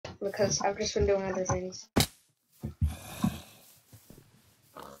because I've just been doing other things.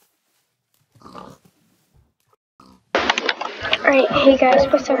 Alright, hey guys,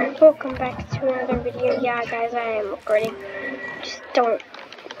 what's up? Welcome back to another video. Yeah, guys, I am recording.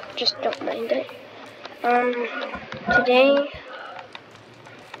 Just don't mind it. Today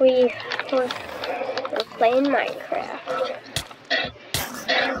we're playing Minecraft.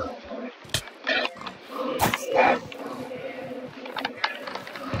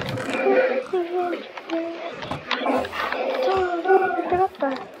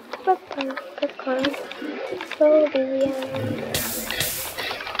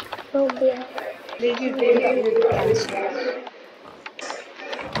 Did you do that weird dance?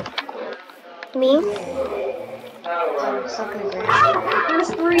 Me? There's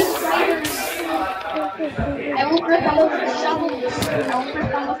 3 spiders. I will grip them with the shovels. I will grip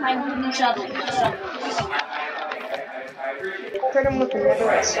them with my wooden shovel. Hurt him with the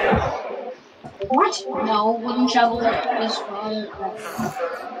netherite stuff. What? No, wooden shovel is fun.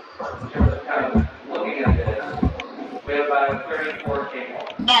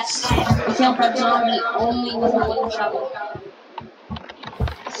 Yes, I killed that zombie only with a wooden shovel.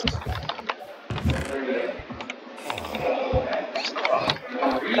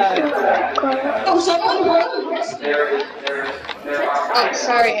 Oh, someone broke this. Oh,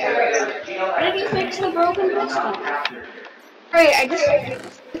 sorry. How did you fix the broken piston? Right, I just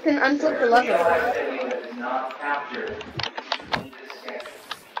can unflip the lever.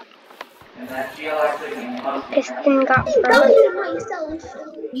 Piston got broken.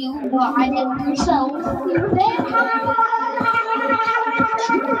 You got it yourself. You're there.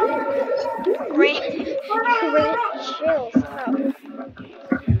 Great, chill, stop.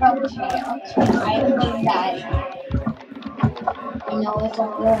 Okay, I will die. I know it's a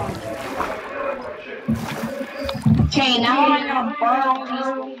wrong. Okay, now I'm gonna burn all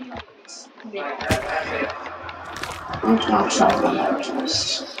these. I'm not shoveling out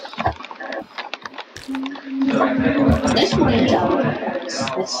just. This wooden shovel,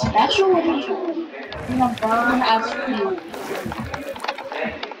 this special wooden shovel, I'm gonna burn as fuel.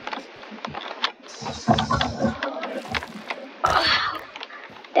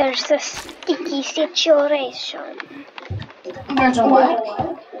 There's a sticky situation. There's a what?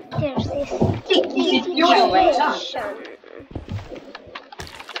 There's this sticky situation.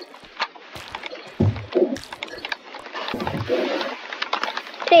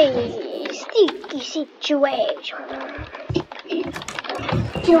 This sticky situation.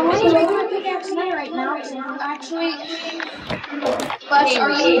 Okay, I'm gonna pickaxe right now, actually. But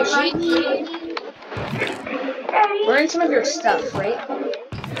are you ready? Burn some of your stuff, right?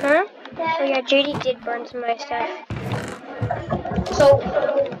 Huh? Oh yeah, JD did burn some of my stuff. So,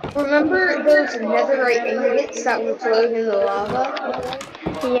 remember those netherite ingots that were floating in the lava?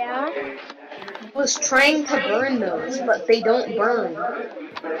 Yeah? I was trying to burn those, but they don't burn.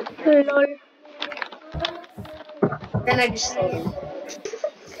 Lol. Then I just stole them.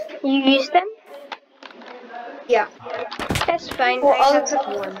 You used them? Yeah. That's fine. Well, I all have... except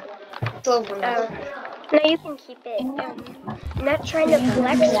one. Still have one left. No, you can keep it. Not trying to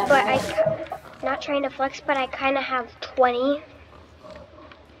flex, but I kind of have 20.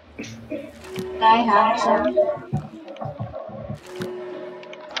 I have some.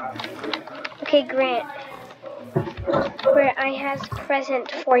 Okay, Grant. Where I has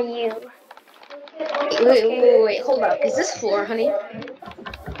present for you. Wait, hold up. Is this floor, honey?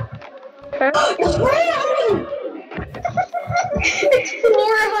 Huh? It's raining! It's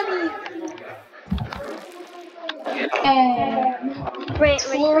floor, honey! Grant, wait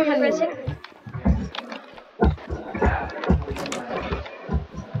for your present.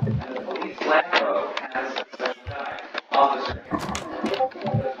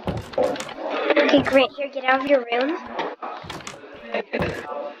 Okay, Grant, here, get out of your room.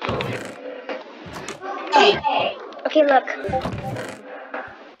 Okay, look.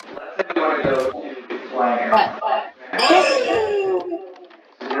 What?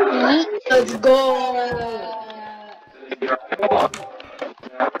 Let's go!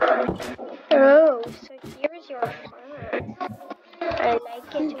 Oh, so here's your farm. I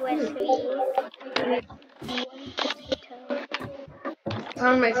like it, Wesley.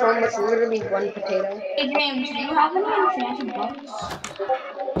 Found my farm with literally one potato. Hey James, do you have any enchanted books?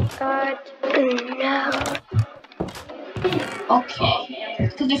 No. Okay.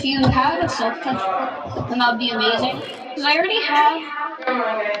 Because if you have a silk touch book, then that would be amazing. Because I already have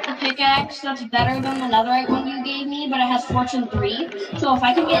a pickaxe that's better than the netherite one you gave me, but it has fortune 3. So if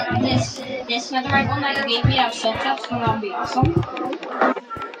I can get this netherite one that you gave me out of silk touch, then that would be awesome.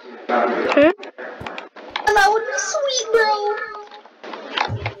 And that would be sweet, bro!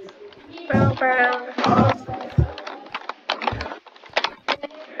 Brown.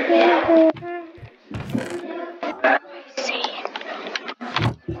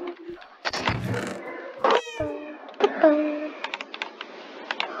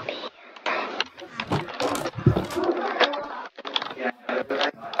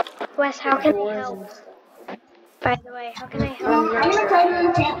 Wes, how can I help? By the way, how can I help? I'm gonna try to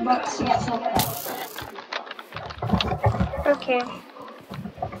enchant books to get silk touch. Okay.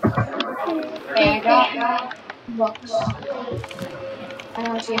 Okay, I got books. I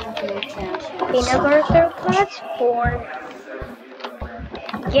want to see if I can enchant. Peanut butter theropods 4.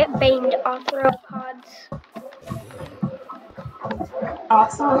 Get baned arthropods.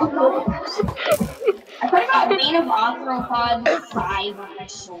 Arthropods? I could have got Bane of Arthropods 5 on my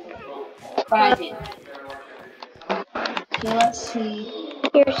soul. But I did. Okay, let's see.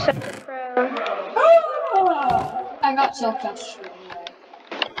 You're such a pro. Oh! I got silk touch.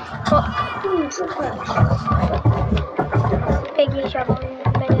 Piggy shovel.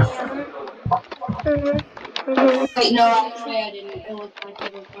 Wait, no, actually I didn't. It was my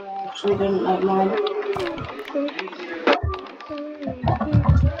favorite, but I actually didn't like mine.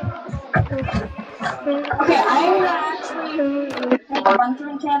 Okay, I'm gonna actually make a bunch of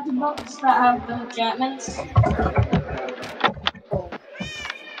enchanted books that have the enchantments.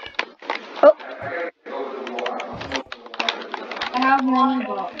 Oh. I have many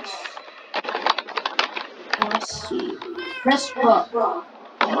books. Let's see. This book.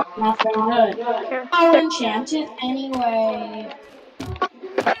 Nothing good. I'll enchant it anyway.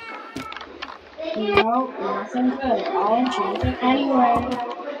 No, nothing good. I'll enchant it anyway.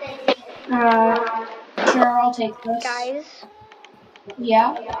 Sure, I'll take this. Guys,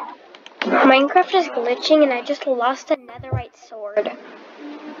 Yeah? Minecraft is glitching and I just lost a netherite sword.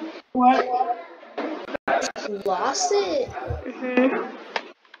 What? Lost it?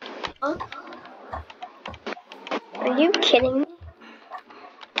 Huh? Are you kidding me?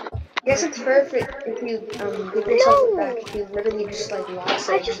 I guess it's perfect if you give yourself it back if you literally just like lost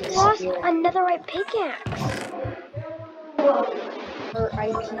it. I just lost a netherite pickaxe. Or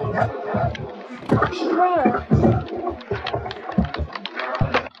IP. Bruh.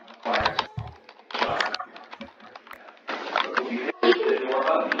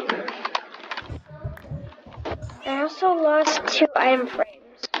 I also lost 2 item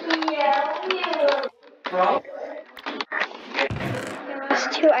frames. I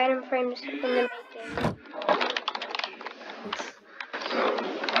lost 2 item frames from the making.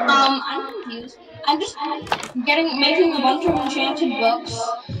 I'm confused. I'm just making a bunch of enchanted books.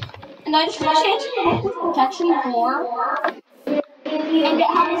 And I just enchanted a book with protection 4. And it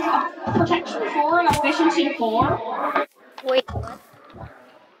has a protection 4 and efficiency 4. Wait, what?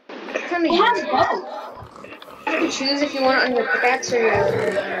 It has both. You can choose if you want it on your pickaxe or your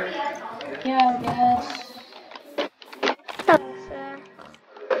Yeah, I guess.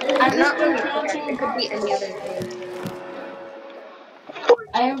 I'm not just on your pickaxe, enchanting it could be any other thing.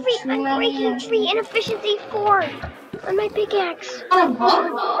 I have too many and efficiency 4 on my pickaxe. on a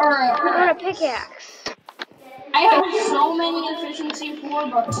book or On a pickaxe. I have so many efficiency 4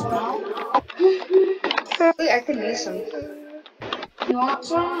 books now. Wait, I could use some. You want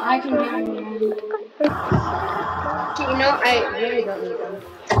some? I can give you one. You know, I really don't need them.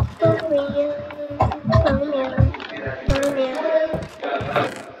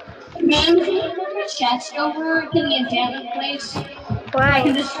 Man, can you put your chest over to the enchantment place? I can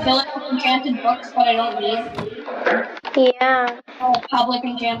Why? just fill it with enchanted books that I don't need. Yeah. Oh, public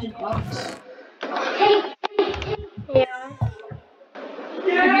enchanted books. Yeah.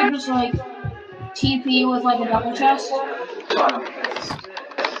 Could you just like TP with like a double chest?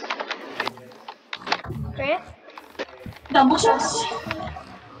 Grant? Double chest?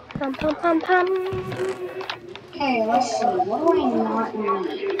 Pum pum pum pum. Okay, let's see. What do I not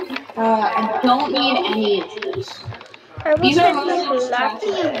need? I don't need any of this. I These wish are I mostly was just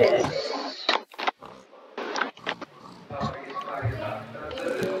lucky trash. in this.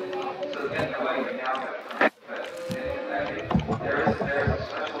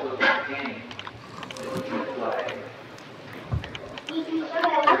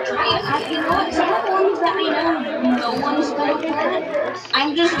 Actually, you know what? Some of the ones that I know no one's gonna plant,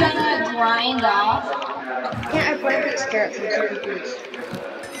 I'm just gonna grind off. Can't I plant these carrots? I'm so confused.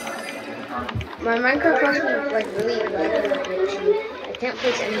 My Minecraft house is like really laggy and glitchy. I can't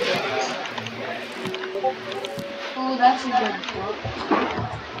place any blocks. Oh, that's a good book.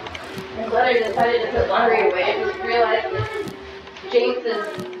 I'm glad I decided to put laundry away. I just realized that James's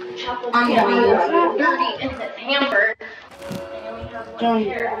chocolate is dirty in his hamper. Don't.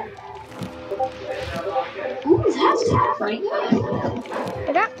 Ooh, that's pretty good. I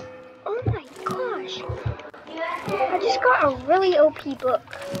got. Oh my I just got a really OP book.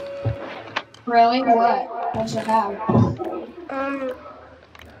 Really? What? What does it have?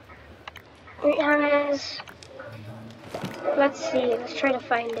 It has. Let's see. Let's try to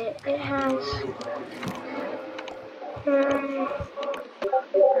find it. It has.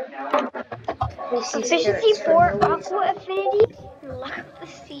 We see Efficiency spirits for 4, no reason. Aqua Affinity, and Luck of the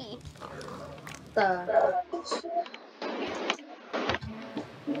Sea.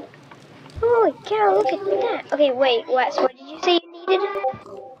 Holy cow, look at that. Okay, wait, Wes, what did you say you needed?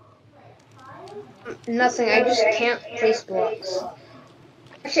 Nothing, I just can't place blocks.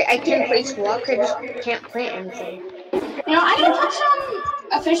 Actually, I can place blocks, I just can't plant anything. You know, I can put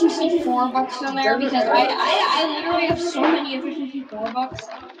some efficiency 4 bucks in there because I literally have so many efficiency 4 bucks.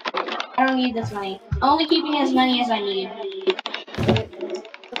 I don't need this money. I'm only keeping as many as I need.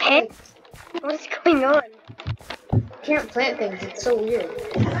 Hey? What is going on? I can't plant things, it's so weird.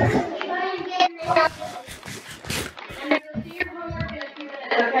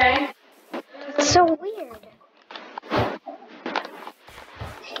 Okay. It's so weird.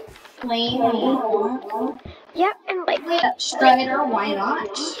 Flame. Yep, and like, Strider, why not?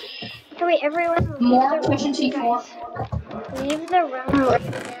 okay, wait, everyone. More efficiency 4. Leave the room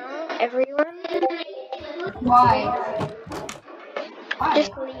right now, everyone. Why?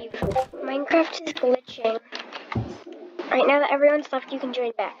 Just leave. Minecraft is glitching. Right now that everyone's left, you can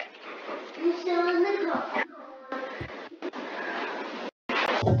join back. I'm still in the car.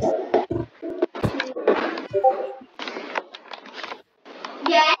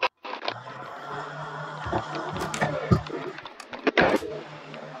 Yeah.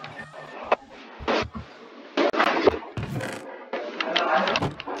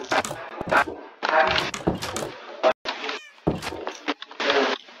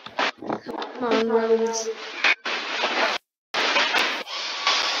 Come on, Rose.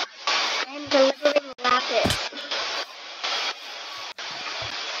 I'm delivering lapis.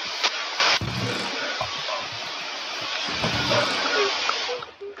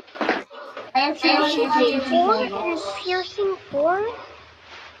 I have Piercing efficiency 4 4 and bucks. piercing 4?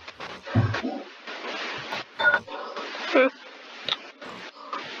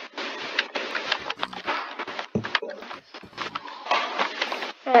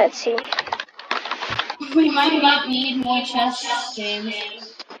 Let's see. We might not need more chests,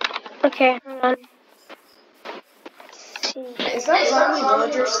 James. Okay, hold on. Let's see. Is that zombie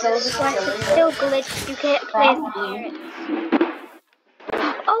villager still just Wes, chilling? it's still glitched. You can't play as the Probably. spirits.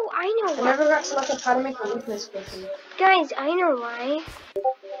 Oh, I know I why. never got selected how to make a weakness cookie. Guys, I know why.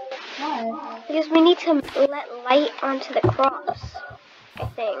 Why? Because we need to let light onto the cross. I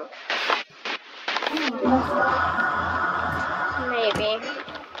think. Maybe.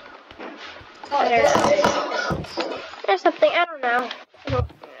 Oh, it is. Or something. I don't know. I don't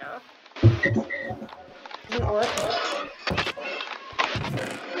know. Doesn't work.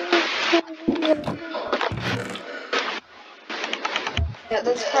 Yeah,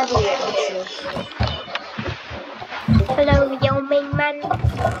 that's probably it. Hello, yo, main man.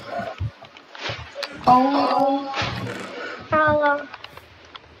 Oh. Hello.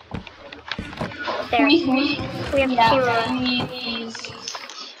 There. We have Yeah, 2 we more. need these.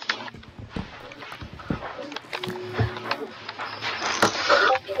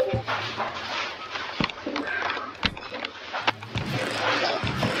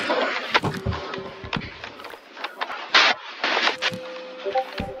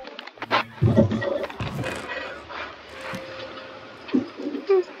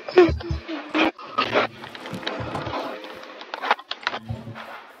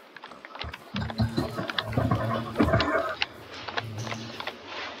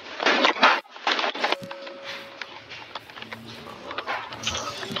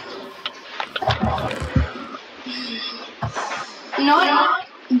 You know what?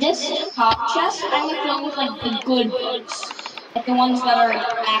 This top chest, I'm gonna fill with like the good books. Like the ones that are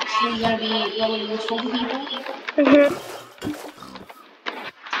actually gonna be really useful to people.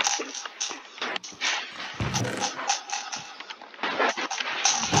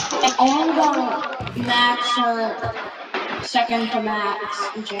 And only the max or second to max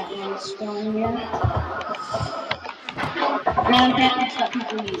enchantments going here. And enchantments that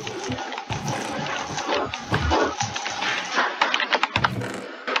people use.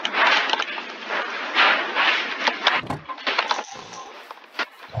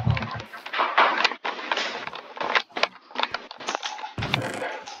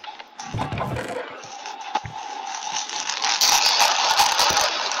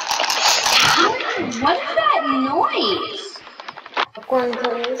 What is that noise? Popcorn,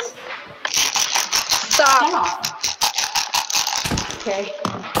 please. Stop. Stop. Okay.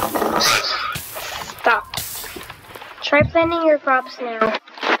 Stop. Try planting your crops now.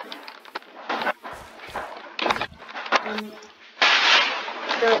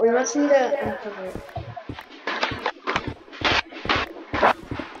 No, we must need to uncover it.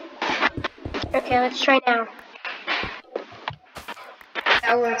 Okay, let's try now.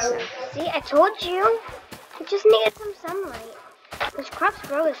 That works now. See, I told you. It just needed some sunlight. Those crops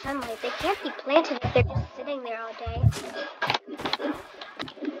grow with sunlight. They can't be planted if they're just sitting there all day.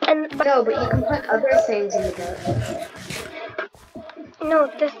 No, but you can put other things in the dirt. No,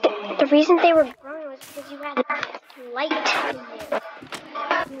 the reason they were growing was because you had light in there.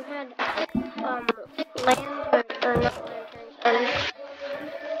 You had land or not lanterns,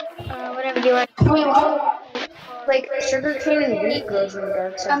 whatever you want. Wait, what? Like sugarcane and wheat grows in the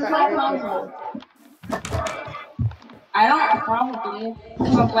dark, so I I'm thought playing yours would too. I don't probably,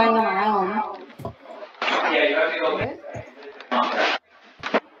 because I'm playing on my own. What?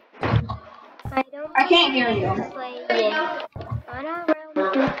 I can't hear you.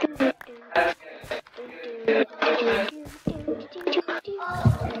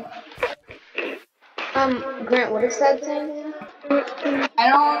 Grant, what is that thing? I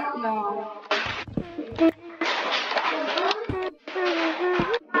don't know.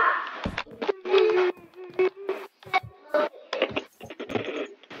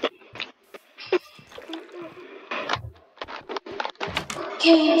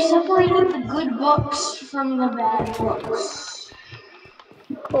 Okay, I've separated the good books from the bad books.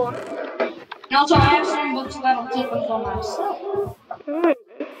 Cool. And also, I have some books that'll keep them for myself.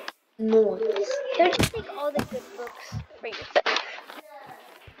 Noise. Don't you take all the good books for yourself?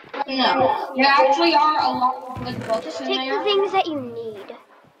 No, there actually are a lot of good books in Take there. the things that you need.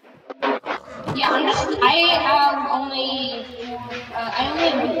 Yeah, I only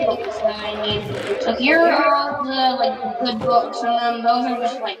have good books that I need. So here are all the like good books, and then those are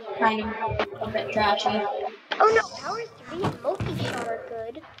just like kind of a bit trashy. Oh no, Power 3 and Multi-Shot are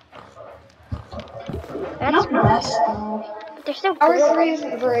good. That's Not the best though. But they're so Power good. 3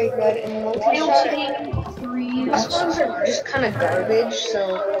 isn't very good, and multi-shot, Three. those ones are just kind of garbage,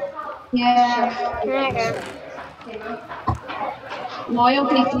 so... Yeah. Okay.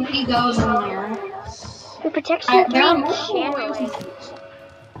 Loyalty 3 goes in there. The protection 3 There are and multiple channeling. loyalties.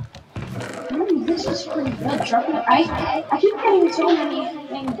 Ooh, this is pretty good. Sharpness. I keep getting so many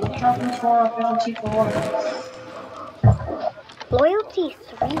things with sharpness 4, efficiency 4. Loyalty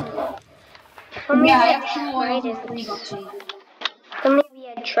 3. Yeah, I have 2 loyalty 3 books. Or maybe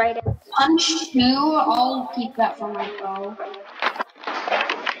a trident. Punch 2, I'll keep that for my bow.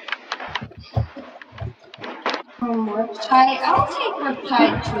 Riptide, I'll take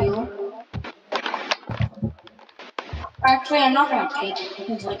Riptide 2. Actually, I'm not gonna take it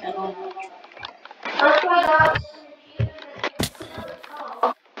because, like, I don't know.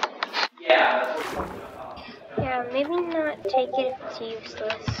 Yeah, maybe not take it if it's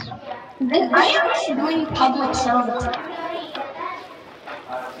useless. I am just doing public service.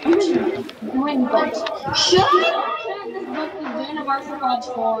 I'm just doing books. Should I present this book with Band of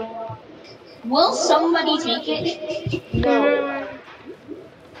Arthropods 4? Will somebody take it? No.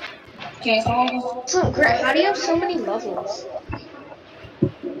 Okay, so I'll just... So, Grant, how do you have so many levels?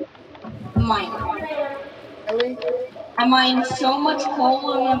 mine. Really? I mine so much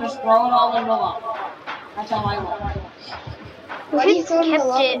coal and then just throw it all into lava. That's how I work. Why do you throw them in the kept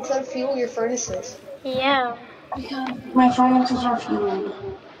lava it. instead of fuel your furnaces? Yeah. Because my furnaces are fueled.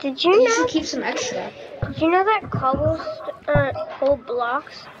 Did You you should know? keep some extra. Did you know that coal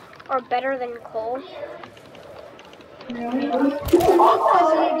blocks are better than coal? Really? Lava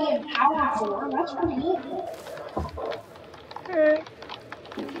doesn't be in power 4. That's pretty good.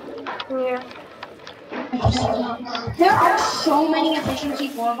 Yeah. There are so many efficiency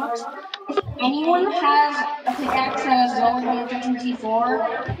 4 books. If anyone has a pickaxe that is lower than efficiency 4,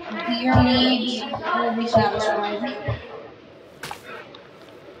 your needs will be satisfied.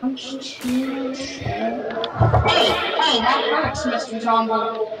 Punch 2. Hey, that hurts, Mr.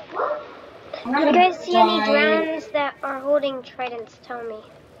 Zombie. If you guys see any drowns that are holding tridents, tell me.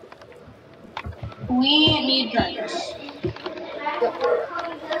 We need dragons.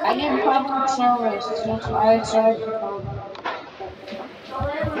 I did public service, that's why I started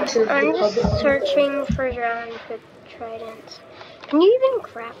the I'm just searching for drowns with tridents. Can you even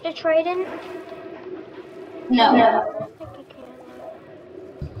craft a trident? No. I think I can.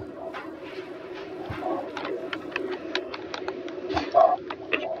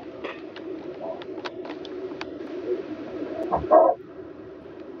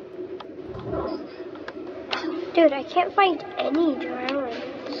 Dude, I can't find any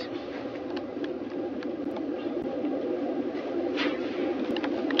drowns.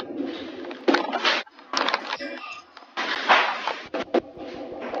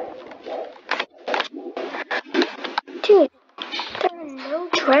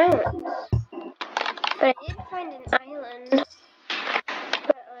 find an island.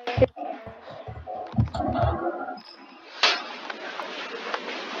 But, like, who cares?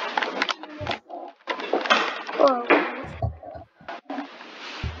 Whoa.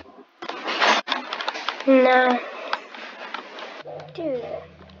 Nah. Dude.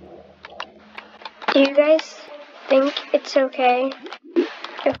 Do you guys think it's okay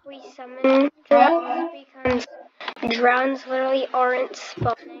if we summon drowns because drowns literally aren't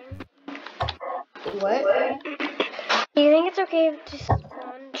spawning? What? Do you think it's okay to spawn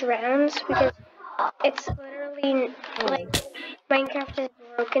drowns because it's literally like Minecraft is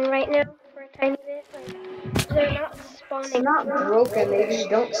broken right now for a tiny bit? Like they're not spawning. It's not broken, they just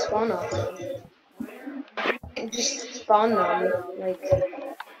don't spawn often. You can't just spawn them, like...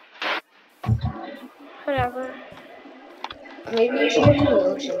 Whatever. Maybe you should put them in the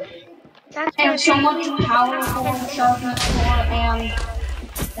ocean. That's And so much power for sharpness for and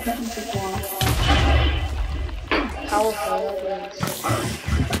Powerful.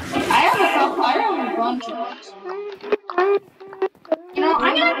 I have a bunch of it. You know,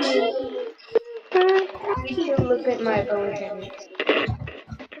 I'm gonna You should look at my bone gem.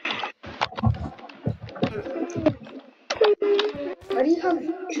 Why do you have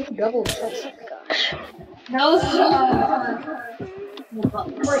 2 double chests? those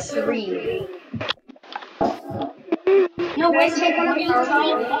Or 3. no, Can I wait, take one of you our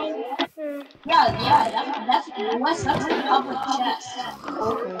trying? Yeah, that's Wes, that's a public chest.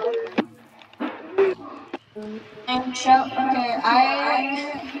 Okay. And okay, I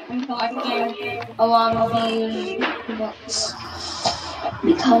am collecting a lot of these books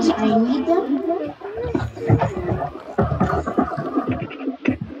because I need them.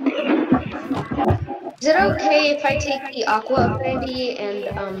 Is it okay if I take the Aqua Affinity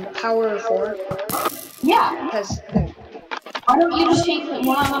and Power 4? Yeah. Because Why don't you just take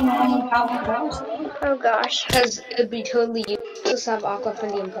one of them normal power powers? Oh gosh. it'd be totally useless to have Aqua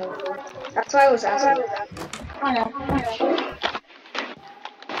Affinity and Power 4. That's why I was asking. Okay.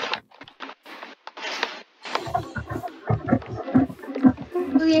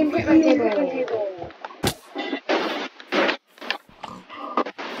 The enchantment table.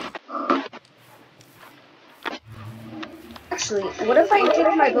 Actually, what if I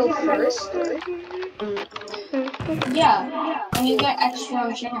enchant my bow first? Yeah, and you get extra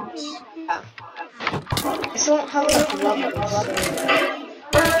enchants. Yeah. I still don't have enough levels.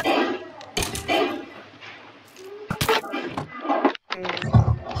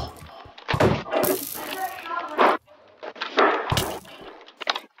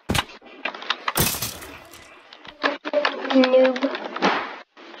 Noob.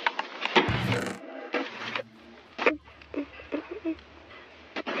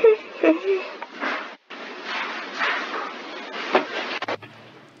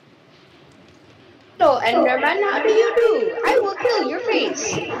 So, Enderman, how do you do? I will kill your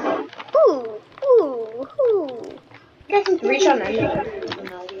face. Ooh. I can reach on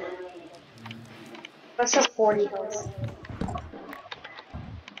Enderman. That's a 40 health.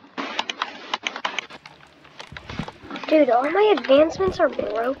 Dude, all my advancements are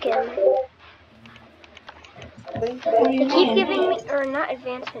broken. They keep giving me, or not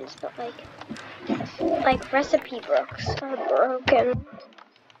advancements, but like recipe books are broken.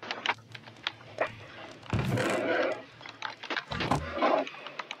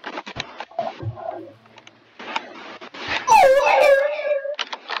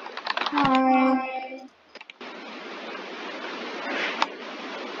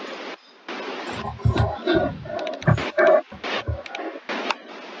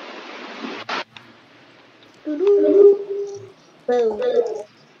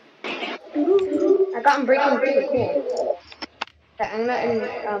 I got him breaking through. Cool. I'm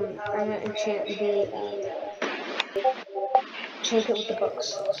gonna enchant enchant it with the books.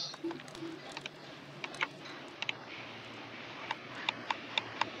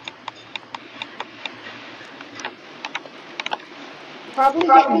 Probably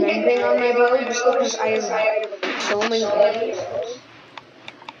get mending on my bow just because I have so many arrows.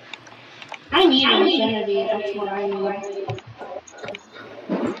 I need infinity, that's what I need.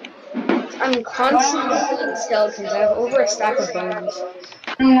 I'm constantly killing skeletons. I have over a stack of bones.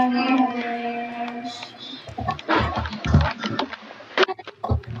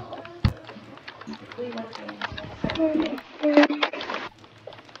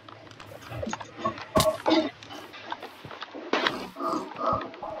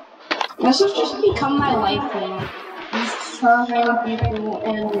 This has just become my life now. Just serving people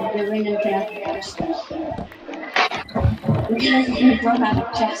and giving enchantments. We run out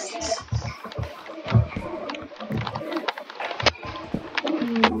of chests.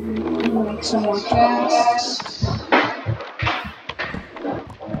 Make some more chests.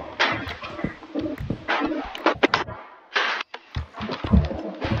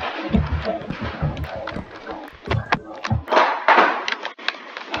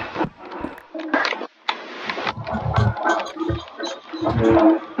 I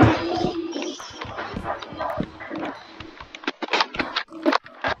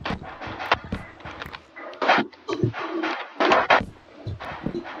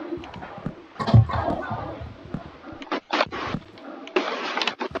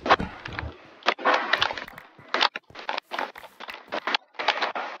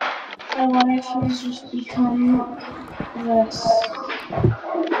wonder if he's just become this.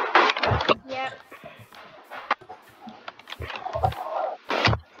 Yep.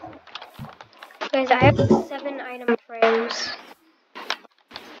 Guys, I have 7 item frames.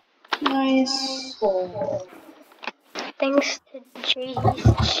 Nice. Thanks to JD's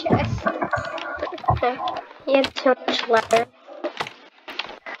chest. He had so much leather.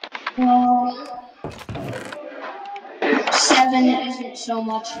 Well, 7 isn't so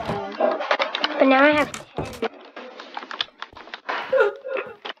much fun. But now I have 10.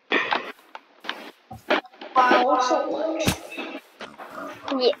 Wow, so much.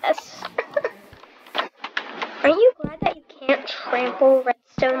 Yes. Aren't you glad that you can't trample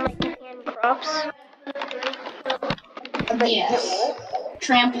redstone like you can crops? Yes.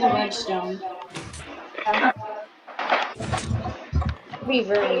 Trample redstone. Be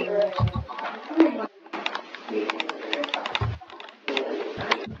very nice.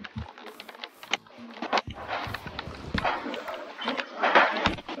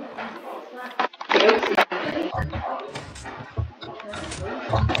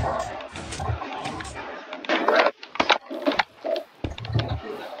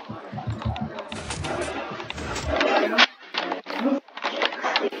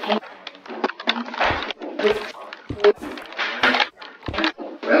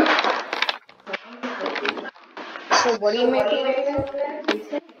 So what are you making over there?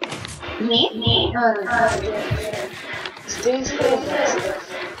 Me? Students for the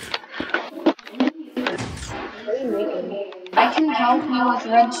What are you making? I can help you with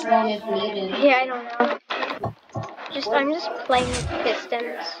redstone if needed. Yeah, I don't know. I'm just playing with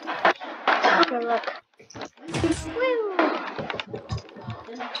pistons. Oh, look. Woo!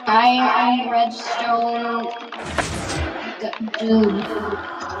 I am redstone dude.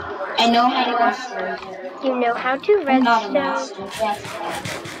 I know how to redstone. You know how to I'm not a redstone. master.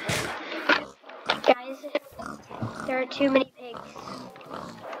 Guys, there are too many pigs.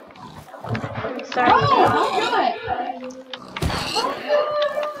 I'm sorry. Oh, good.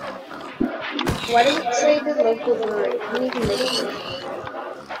 Why does it say the local brewery? Can you even make it?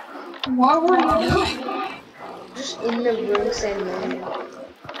 What were you doing? Just in the room saying no.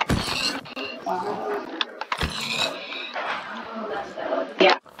 Wow.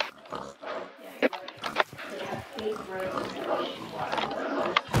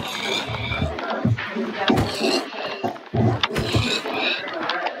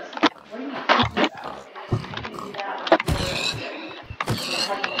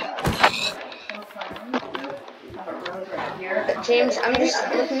 James, I'm just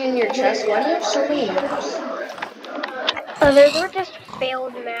looking in your chest. Why do you have so many maps? Oh, those were just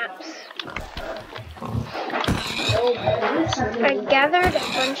failed maps. I gathered a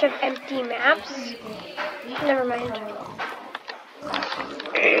bunch of empty maps. Never mind.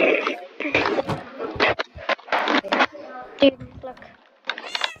 Dude, look.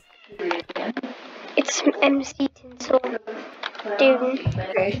 It's MC Tinsel. Dude,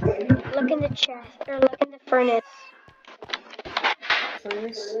 Okay. look in the chest, or look in the furnace.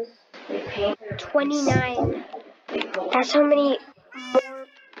 29. That's how many more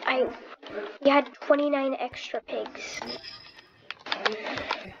we had 29 extra pigs.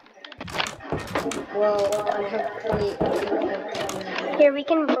 Well, I have 20. Here, we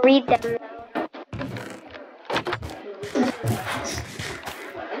can breed them now.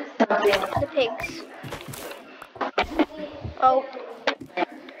 The pigs. Oh.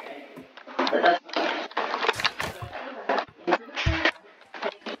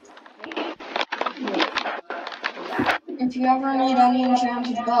 If you ever need any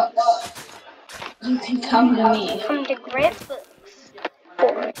enchanted books, you can come to me. Come to Grant Books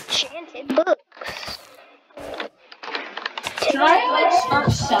for enchanted books. Should I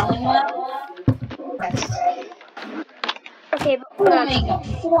start selling them? Okay, but We'll hold on. make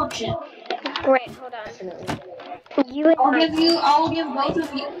a fortune. Grant, hold on. You and I'll give both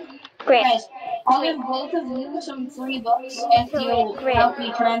of you. Grant. Guys, I'll give both of you some free books if you'll help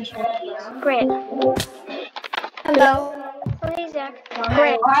me transfer these. Grant. Hello. Hey, Zach.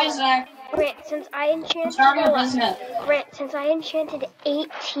 Grant. Hi, Zach. Grant, since I enchanted Starting a business. Grant, since I enchanted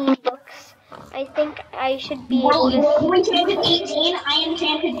 18 books, I think I should be able to. You enchanted 18, I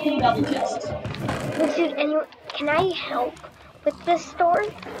enchanted 2 double chests. Dude, can I help with this store?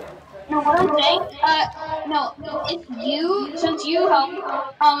 No, what I'm saying, no, if you, since you help,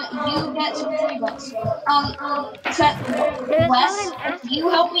 you get some free books. So, No, that's not Wes, what I'm if asking. you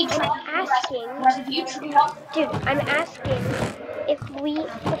help me I'm train, asking, Wes, if you help, dude, I'm asking if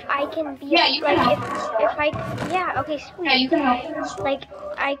I can be, yeah, you can like, help us. if I, yeah, okay, Yeah, you sweet. can help us. Like,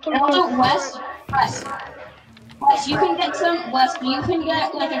 I can And pay also, for, Wes, you can get you can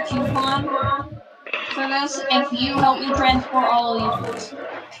get, like, a coupon for this if you help me transport all of these books.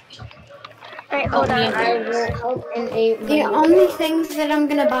 alright, Help hold me on. I will help in a The only things that I'm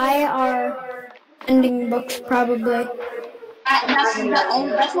gonna buy are ending books, probably.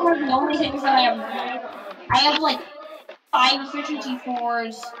 That's one of the only things that I have money. I have like 5 efficiency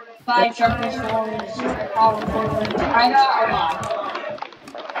 4s, 5 sharpness 4s, power 4s. I got a lot.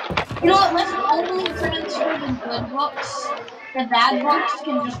 You know what? Let's only transfer the good books. The bad books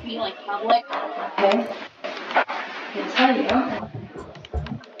can just be like public. Okay. I'll tell you.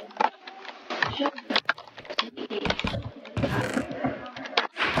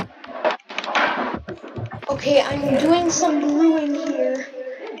 Okay, I'm doing some brewing here.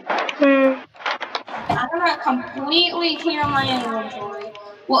 I'm gonna completely clear my inventory.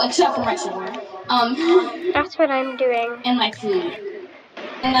 Well, except for my sword. That's what I'm doing. And my food.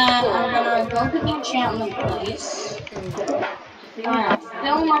 And then I'm gonna go to the enchantment place. I'm gonna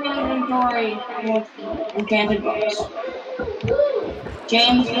fill my inventory with enchanted books.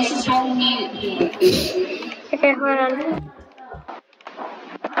 James, this is how we do it. Okay, hold on.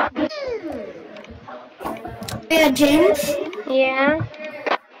 Yeah, James, Yeah?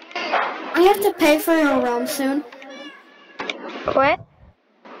 I have to pay for your realm soon. What?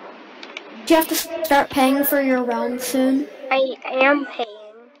 Do you have to start paying for your realm soon? I am paying.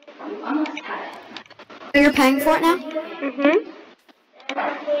 You're paying for it now? Mm-hmm.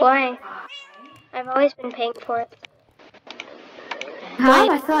 Why? I've always been paying for it. How?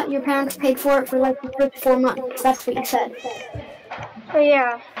 I thought your parents paid for it for like the first 4 months. That's what you said. Oh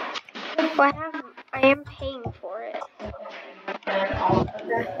yeah. Well, I am paying for it.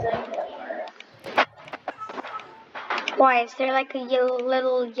 Why? Is there like a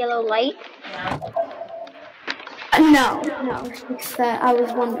little yellow light? No, it's just that I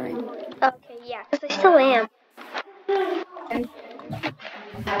was wondering. Okay, yeah, because I still am.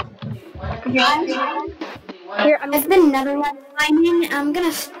 Here, I've been netherite mining. I'm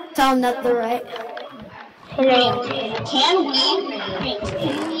gonna sell netherite. Hello. Can we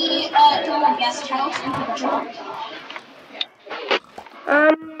turn the guest house into the shop?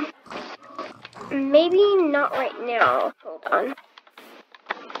 Maybe not right now. Hold on.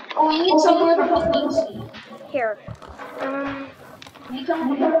 Oh, we need somewhere to put these. Here.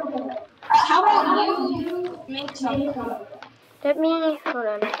 How about you make some? Let me. Hold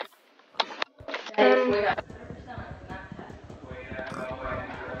on.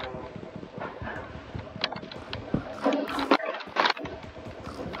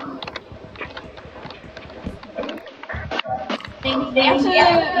 They have to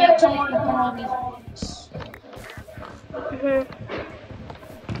make somewhere to put all these books.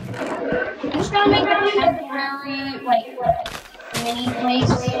 I'm just gonna make a temporary, like, mini place.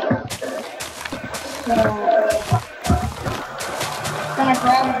 So, gonna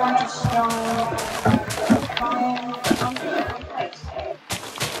grab a bunch of stone.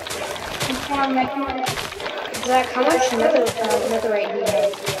 Just gonna make Zach, how much netherite do you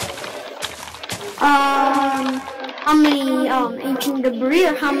have? How many ancient debris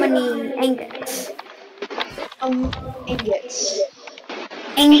or how many ingots? Ingots.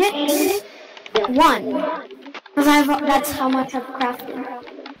 Ingots? 1. Because that's how much I've crafted.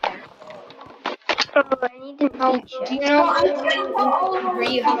 Oh, I need to teach Do you. you know how many debris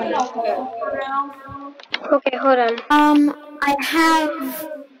you have enough to? Okay, hold on. I have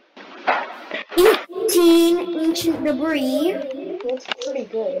 18 ancient debris. That's pretty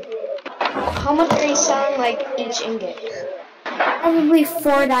good. How much are you selling, like, each ingot? Probably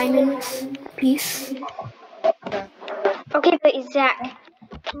 4 diamonds a piece. Okay, but Zach,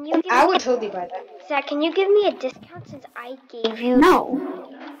 can you give I me would totally buy that. Zach, can you give me a discount since I gave you? No.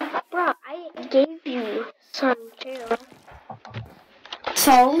 Bro, I gave you some too.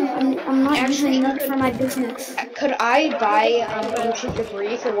 So, I'm not using that for my business. Could I buy ancient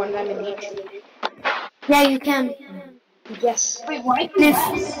debris for 1 diamond each? Yeah, you can. Yes. Wait, why?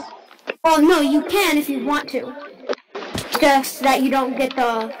 Well, no, you can if you want to. Just that you don't get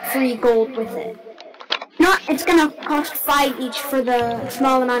the free gold with it. It's gonna cost 5 each for the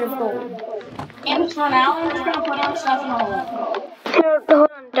small amount of gold. And for now, I'm just gonna put our stuff in a hole. No,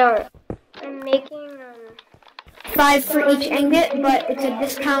 hold on, don't. I'm making 5 for each ingot, but it's a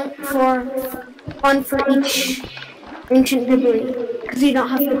discount for 1 for each ancient debris, because you don't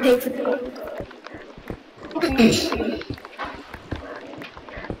have to pay for the gold.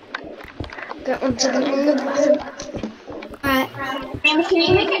 Got 1 second in the bathroom. Alright. And can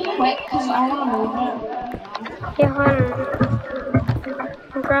you make it quick? Because I want to move it. Yeah, hold on.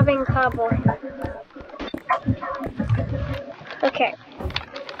 I'm grabbing cobble. Okay.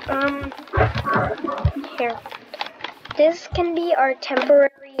 Here. This can be our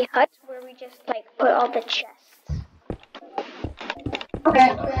temporary hut where we just like put all the chests.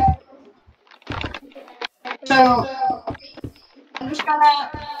 Okay. So, I'm just gonna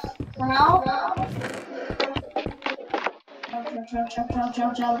come out.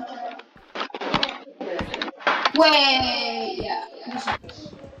 Jump. Wait, yeah.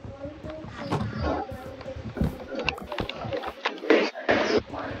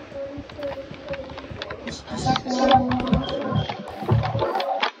 Just a second.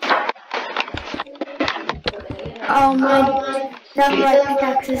 Oh, my netherite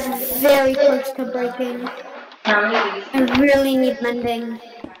pickaxe is very close to breaking. I really need mending.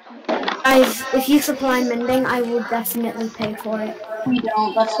 Guys, if you supply mending, I will definitely pay for it. We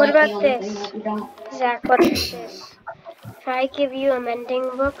don't. That's What like the about only this? thing that we don't. Zach, what is this? If I give you a mending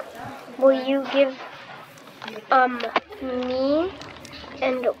book, will you give me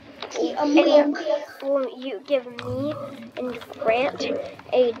and will you give me and Grant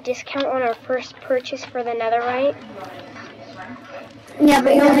a discount on our first purchase for the netherite? Yeah,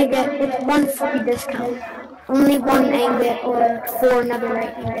 but you only get it's 1 free discount. Only 1 ingot or 4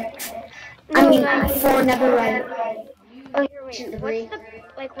 netherite ingots. I mean, 4 netherite. Oh, here, wait.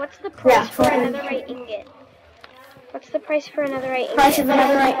 What's the Yeah, price for a netherite ingot? What's the price for a netherite ingot? Price of a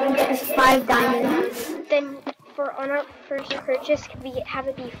netherite ingot is 5 diamonds. Then on our first purchase, can we have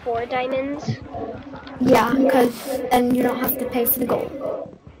it be 4 diamonds? Yeah, because then you don't have to pay for the gold.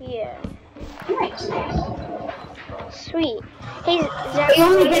 Yeah. Nice. Sweet. Hey, Zach. You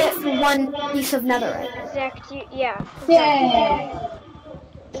only get it for 1 piece of netherite. Zach, Yay!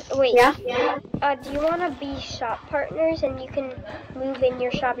 Wait. Yeah? Do you want to be shop partners and you can move in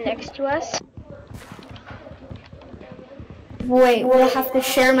your shop next to us? Wait, will I have to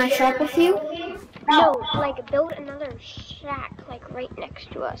share my shop with you? No, like build another shack, like right next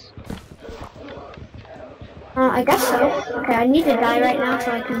to us. I guess so. Okay, I need to die right now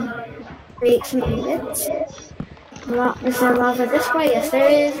so I can create some ingots. Is there lava this way? Yes, there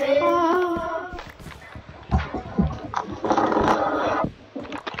is.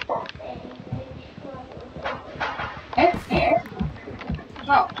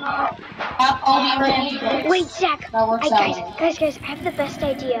 I'll be ready. Wait, Zach. That works out. Guys, I have the best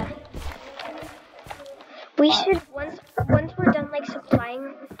idea. We should once we're done like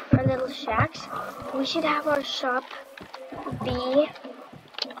supplying our little shacks, we should have our shop be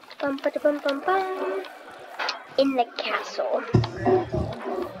in the castle.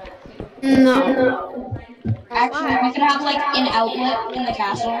 No. Actually, we could have like an outlet in the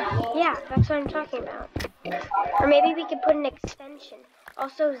castle. Yeah, that's what I'm talking about. Or maybe we could put an extension.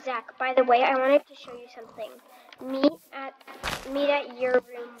 Also, Zach, by the way, I wanted to show you something. Meet at your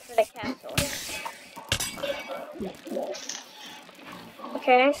room for the castle.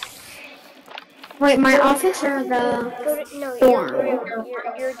 Okay? Wait, my office or the Your dorm? room,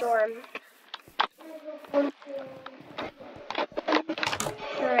 your dorm.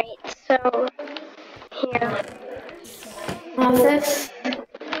 Alright, so here. Office?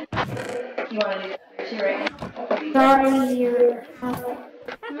 Sorry, your office.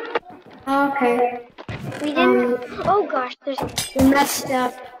 Okay. We didn't. Oh gosh, there's. You messed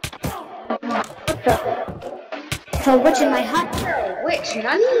up. So what's in my hut? Witch,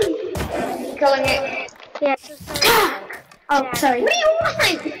 Nani? Calling it. Yeah, so sorry. Oh, sorry. What do you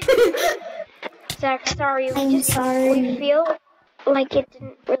want? Zach, sorry. I'm sorry. We feel like it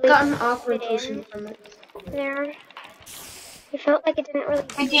didn't really Got an awkward fit potion in from it. there. We felt like it didn't really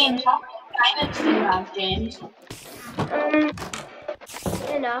Hey, James, how many diamonds do you have, James?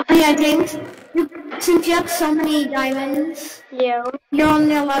 Enough. Oh, yeah, James. Since you have so many diamonds, Yeah. you're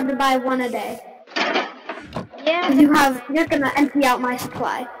only allowed to buy 1 a day. Yeah. You're gonna empty out my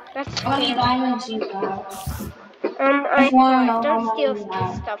supply. That's How many diamonds do you have? I wanna know how don't many steal you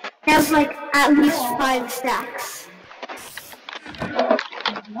have. stuff. It has like at least 5 stacks.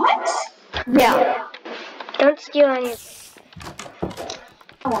 What? Yeah. Don't steal anything.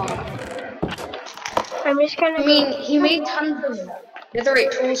 Come on. I'm just gonna. I mean, he made tons of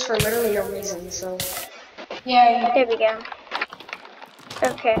netherite tools for literally no reason, so. Yeah. There we go.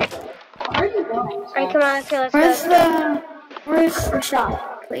 Okay. Where are you going? Alright, come on. Okay, let's go. Where's the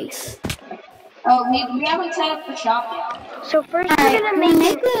shop, please? Oh, we haven't set up the shop yet. So first Alright,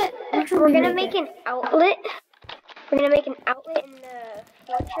 we're gonna make an outlet. We're gonna make an outlet in the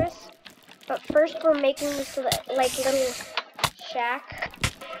fortress But first we're making this like little shack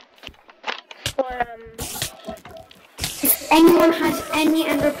for If anyone has any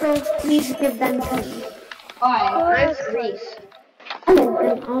ender pearls, please give them to me. Why? I have 3. Oh,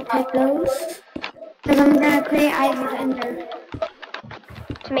 then I'll take those. Because I'm gonna create Eyes of Ender.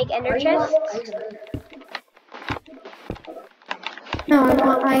 to make ender Why do you want chests. eyes of ender? No, I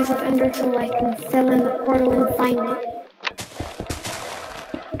want Eyes of Ender so I can fill in the portal and find it.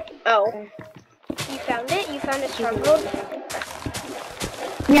 Oh. You found it? You found a stronghold?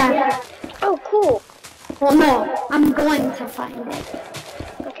 Yeah. Oh, cool. Well, no, I'm going to find it.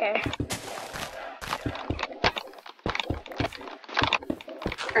 Okay.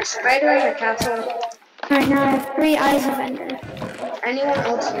 A spider in the castle. Right now I have 3 Eyes of Ender. Anyone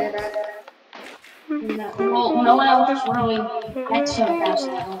else hear that? No, well, no one else is really next to the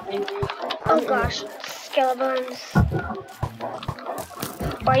castle, I don't think. Oh gosh, skelebones.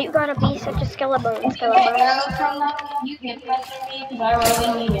 Why you gotta be such a skelebone, If you get skelebone? arrows from them, you give them to me because I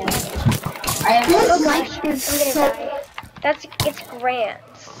really need it. I have What Oh light gosh, is I'm so... gonna die. It's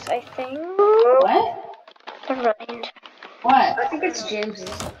Grant's, I think. What? Never mind. What? I think it's James's.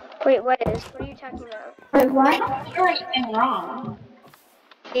 Wait, what are you talking about? Wait, I what? don't hear anything wrong.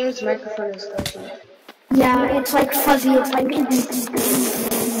 James' microphone is glitchy. Yeah, it's like fuzzy, it's like...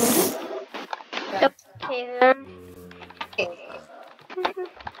 Okay then.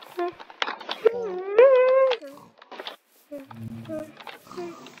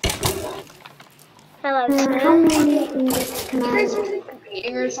 Hello, How Sam. many ingots can You I... guys are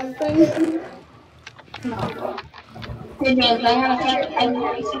competing or something? No. Hey, James, I'm gonna take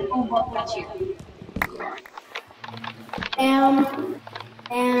every single book that's here. Bam, Oh,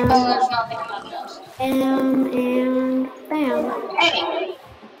 bam, there's nothing in that chest. bam, and bam. Hey!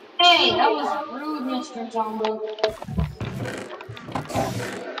 Hey, that was rude, Mr. Jumbo.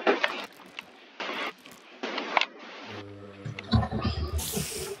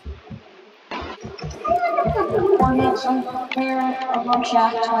 Coordinate somewhere above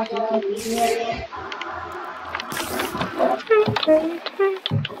shack so I can keep eating it.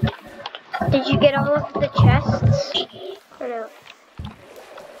 Did you get all of the chests? Or no?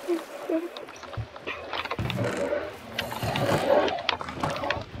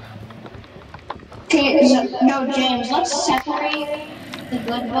 No, James, let's separate the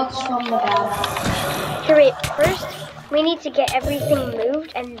good books from the bad. Here, wait. First, we need to get everything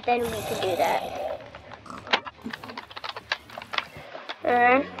moved, and then we can do that.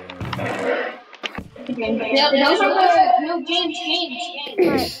 Alright. Yeah, those are the no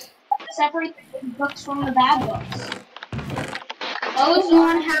James. Separate the good books from the bad books. Those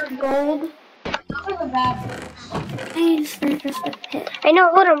Anyone are have gold? the bad books. Please, there's just a pit. I know,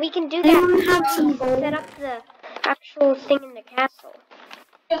 hold on, we can do that. Anyone have some gold? Set up the actual thing in the castle.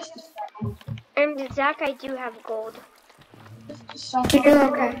 Just a second. And Zach, I do have gold. Just a second. You're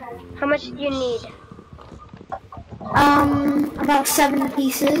okay. How much do you need? About 7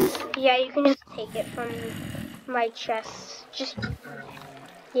 pieces. Yeah, you can just take it from my chest. Just,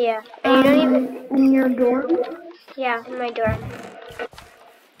 yeah. And you don't even, In your dorm? yeah, in my dorm.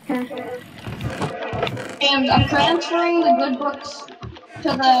 Okay. James, I'm transferring the good books to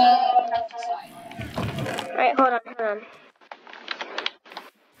the left side. Alright, hold on.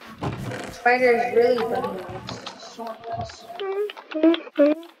 Spider is really funny. Sort this.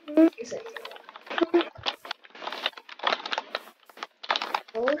 Is it?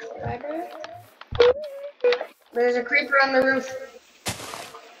 Oh, spider? There's a creeper on the roof.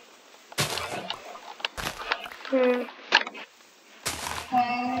 Hmm.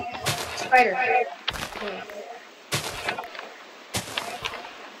 Okay. Spider. Yeah.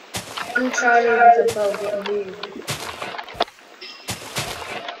 Uncharted with a bow, get moved.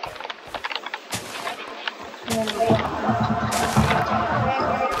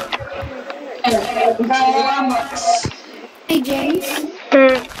 Hey, James.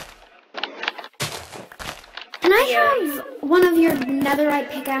 Hmm. Can I have one of your netherite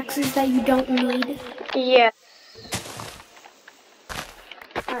pickaxes that you don't need? Yeah.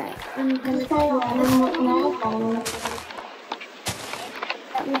 Alright, I'm gonna try one.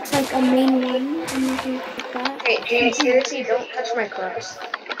 That looks like a main one. I'm not gonna pick that. Hey, James, seriously, don't touch my cross.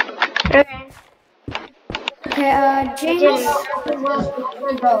 Okay. Okay, James.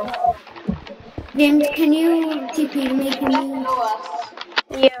 James, can you TP to me? Can you?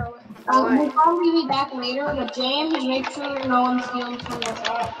 Yo. We'll probably be back later, but James, make sure no one steals from the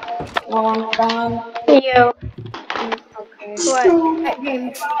shop while I'm gone. Yo. Okay. What? Alright,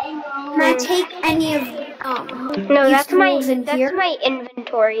 James. Can I take any of No, these that's my tools in here?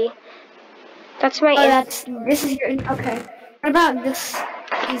 inventory. That's my Oh, this is your okay. What about this?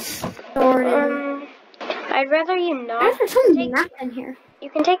 These Jordan. I'd rather you not. There's some map in here. You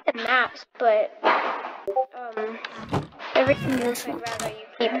can take the maps, but everything else I'd rather you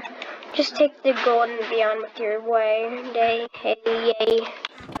keep. Just take the gold and beyond with your way. Day, hey, yay.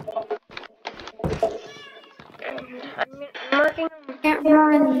 And I'm working on Can't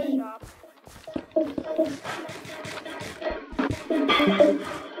run. shop.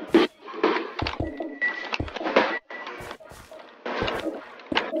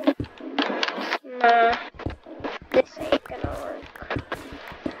 Nah, this ain't gonna work.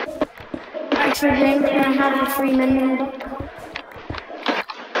 Alright, so James, can I have a free mending book?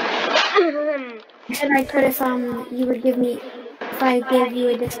 You said I could if you would give me, if I gave you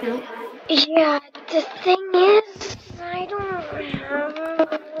a discount. Yeah, the thing is, I don't have a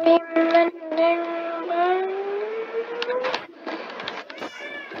remending.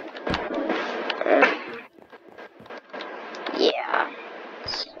 Yeah,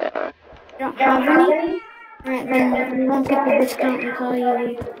 so. You don't have any? Alright, then you won't get the discount until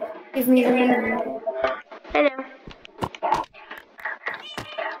you give me the mending book. I know.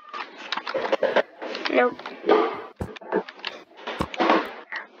 Nope.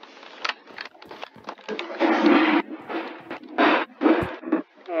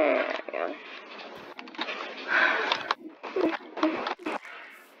 There we go.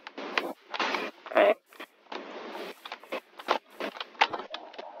 Alright.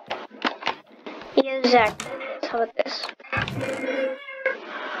 Yeah, exactly. How about this?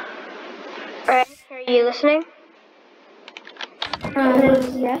 Alright, are you listening?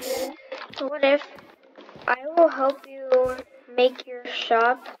 Yes. What if I will help you make your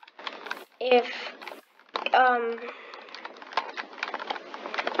shop if, I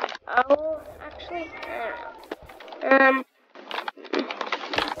will actually,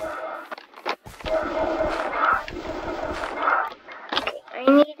 I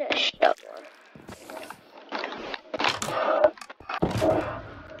need a shovel.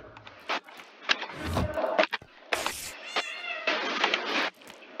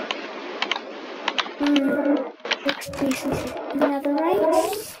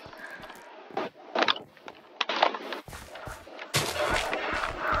 Netherite.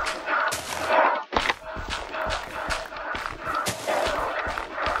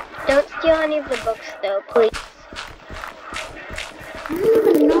 Don't steal any of the books though, please. I don't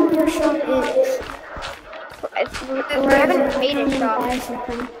even know where your shop is. We haven't made a shop. Buy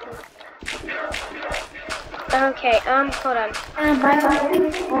something. Okay, hold on. Can I buy something?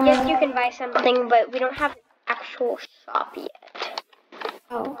 Yes, you can buy something, but we don't have an actual shop yet.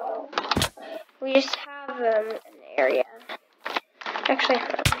 Oh. We just have an area. Actually,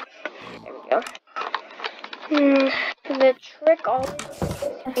 hold on. There we go. The trick always is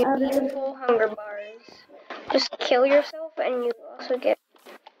to eat full hunger bars. Just kill yourself and you also get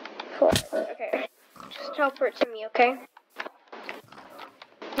full. Okay. Just teleport to me, okay?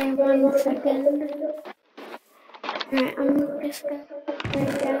 Okay, 1 second. Alright, I'm just gonna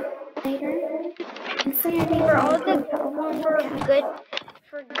write that later.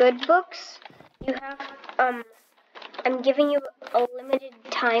 For good books, you have I'm giving you a limited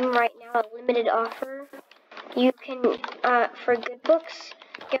time right now, a limited offer. You can for good books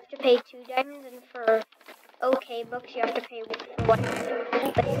you have to pay 2 diamonds, and for okay books you have to pay 1. But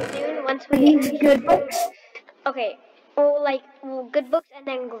soon, once we get good books. okay. Well, good books and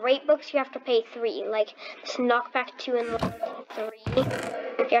then great books you have to pay 3. Like this knockback 2 and 3.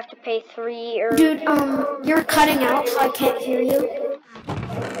 You have to pay 3 or. Dude, you're cutting out, so I can't hear you.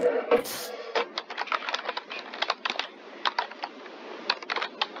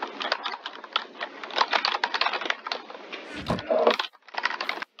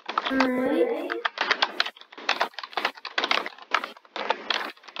 Alright.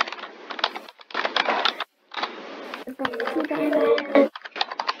 I've got 2 diamonds.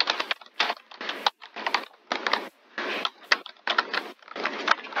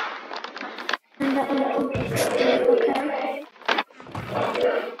 And that one okay.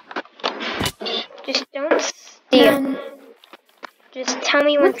 Just don't steal. Just tell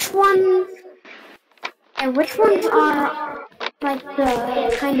me Which ones are like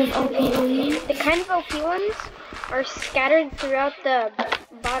the kind of OP ones? The kind of OP ones are scattered throughout the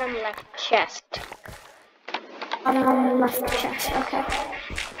bottom left chest. Bottom left chest, okay.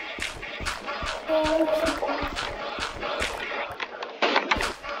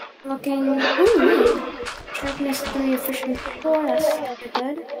 Looking, sharpness 3, efficiency 4, that's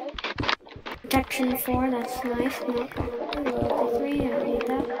good. Protection 4, that's nice. Loyalty 3, I don't need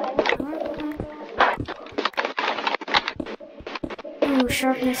that. Ooh,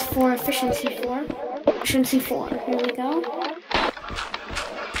 sharpness 4, efficiency 4. Efficiency 4, here we go.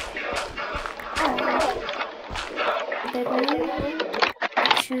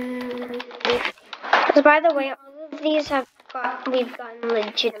 Because by the way, all of these we've gotten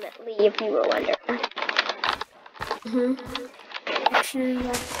legitimately, if you were wondering.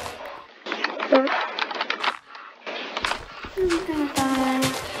 Action. I'm gonna buy.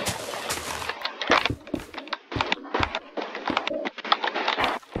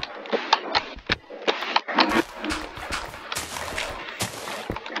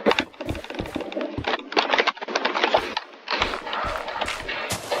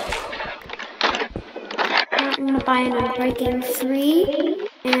 I'm gonna buy an Unbreaking 3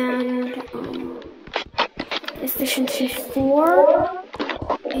 and Efficiency 4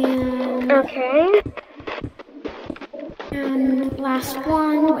 and Okay. and last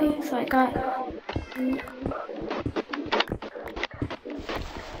one. Wait, so I got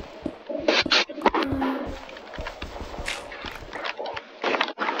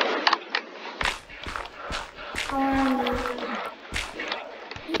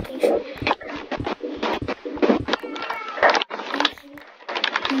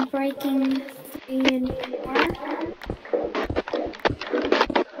Breaking 3 and 4.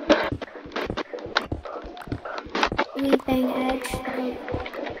 Bang edge.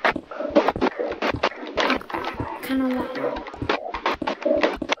 Kind of want.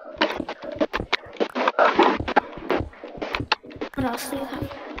 What else do you have?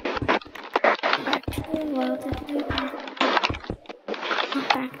 Back to well,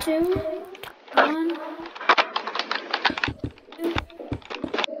 back to 1. 2.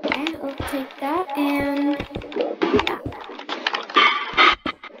 Okay, I'll take that and that.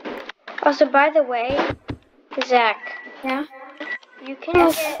 Also, by the way, Zach. Yeah. You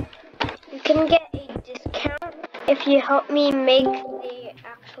can get a discount if you help me make the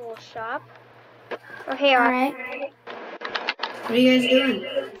actual shop. Okay, alright. What are you guys doing?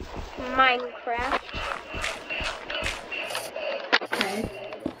 Minecraft. Okay.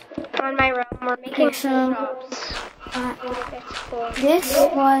 On my realm, we're making shops. That's cool. This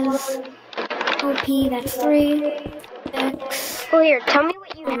was OP, that's 3, 6. Oh, here, tell me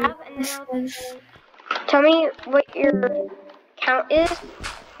what you have, and then tell me what your count is,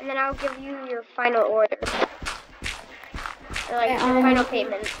 and then I'll give you your final order. Or like your final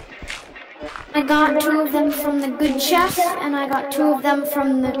payment. I got 2 of them from the good chest, and I got 2 of them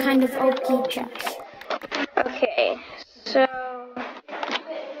from the kind of OP chest. Okay, so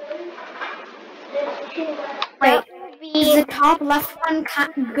wait, is the top left one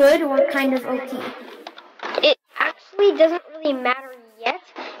good or kind of OP? It actually doesn't really matter yet.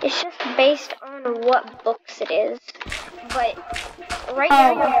 It's just based on what books it is. But right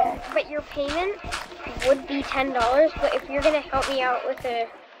now, your payment would be $10. But if you're gonna help me out with well,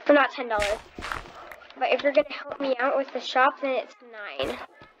 not $10. But if you're gonna help me out with the shop, then it's $9.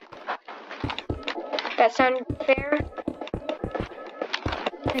 That sound fair?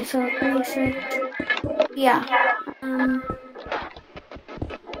 Okay, so yeah.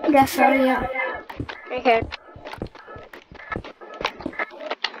 Yeah, so yeah. Okay.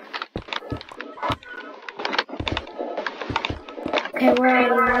 Okay, where are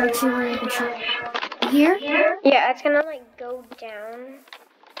you? Let's see where the shop. Here? Yeah, it's gonna like go down.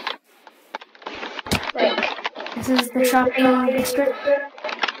 Like this is the shopping district.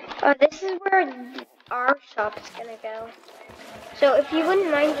 Oh, this is where our shop is gonna go. So if you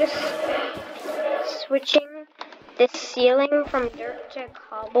wouldn't mind just switching this ceiling from dirt to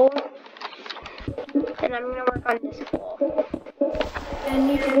cobble, then I'm gonna work on this wall. I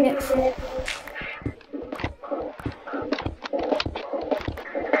need to get some.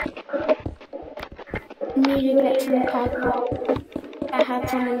 Need to get some cobble. I have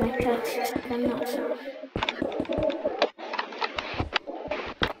some in my chest. I'm not sure.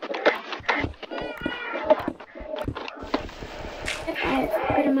 I have a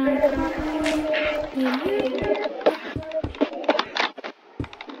good amount of cobble.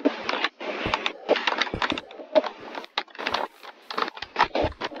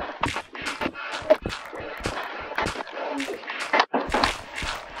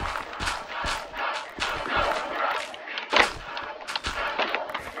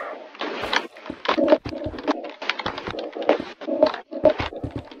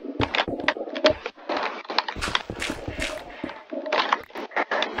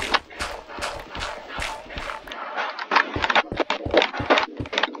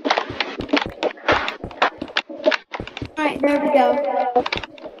 Alright, there we go.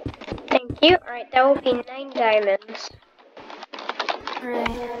 Thank you. Alright, that will be 9 diamonds.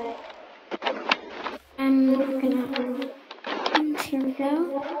 Alright. I'm gonna... here we go.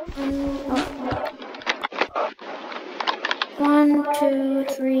 1, 2,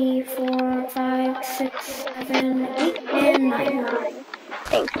 3, 4, 5, 6, 7, 8, and 9.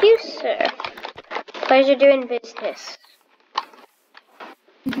 Thank you, sir. Pleasure doing business.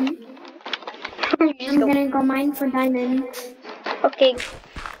 Mm-hmm. You just I'm go. gonna go mine for diamonds. Okay.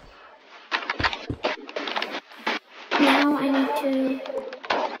 Now I need to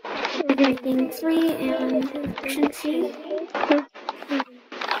everything 3 and efficiency.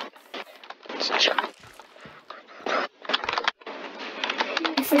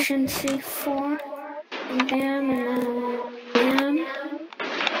 Efficiency 4. And bam, and then bam.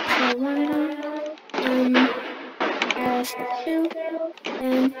 So 1 of them. As 2.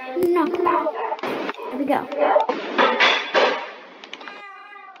 And knockout. There we go.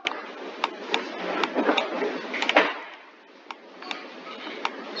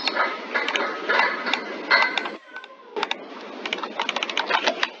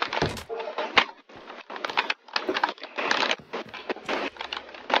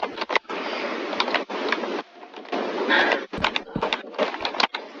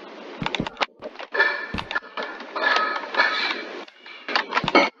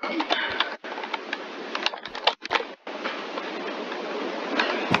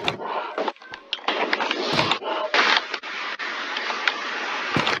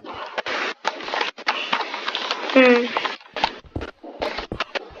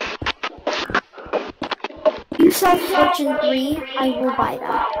 You sell Fortune 3, I will buy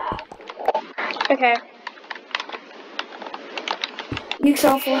that. Okay. You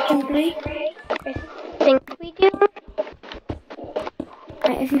sell Fortune 3? I think we do.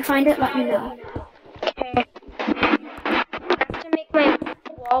 Right, if you find it, let me know. Okay. I have to make my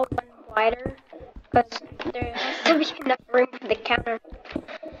wall one wider because there has to be enough room for the counter.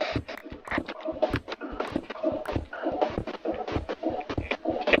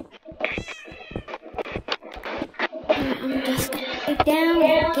 I'm just gonna go down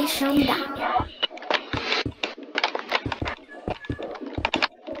and get some down.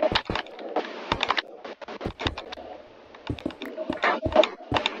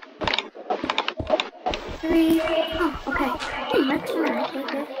 Three. Oh, okay. That's fine.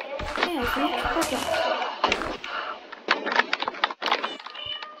 Okay. Yeah, perfect.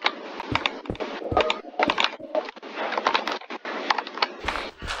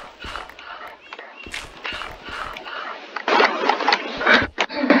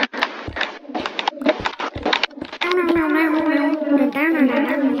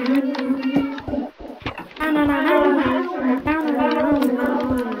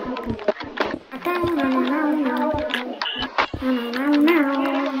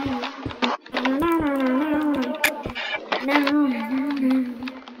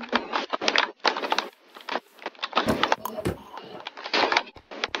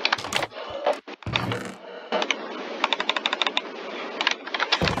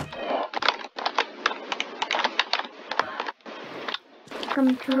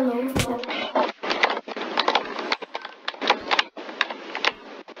 Come too low.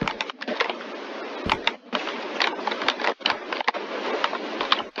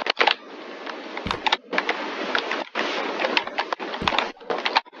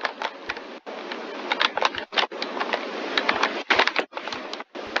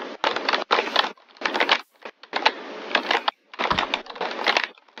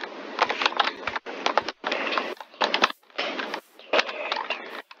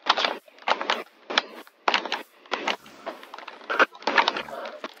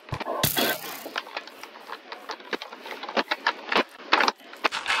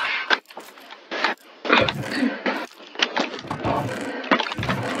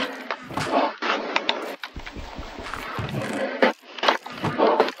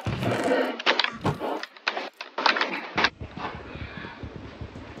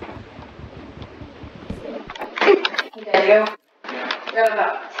 There you go. We have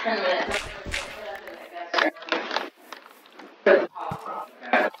about 10 minutes.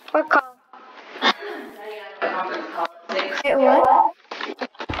 What call? Wait, what? Oh,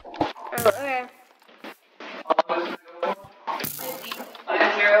 okay.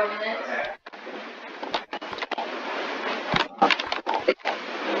 50 minutes.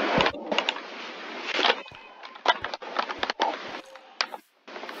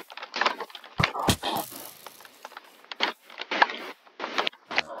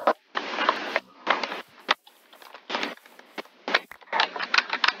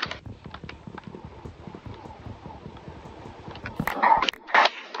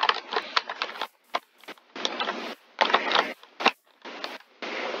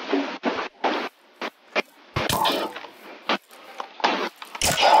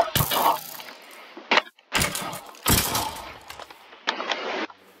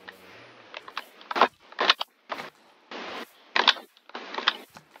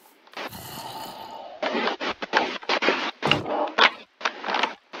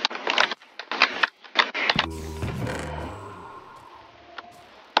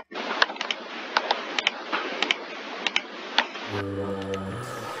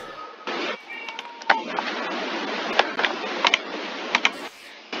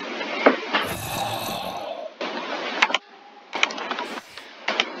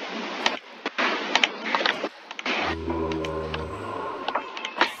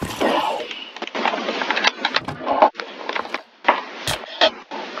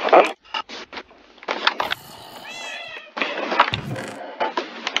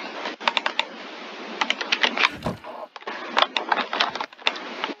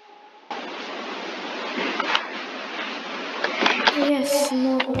 Yes,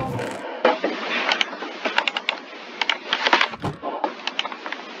 no.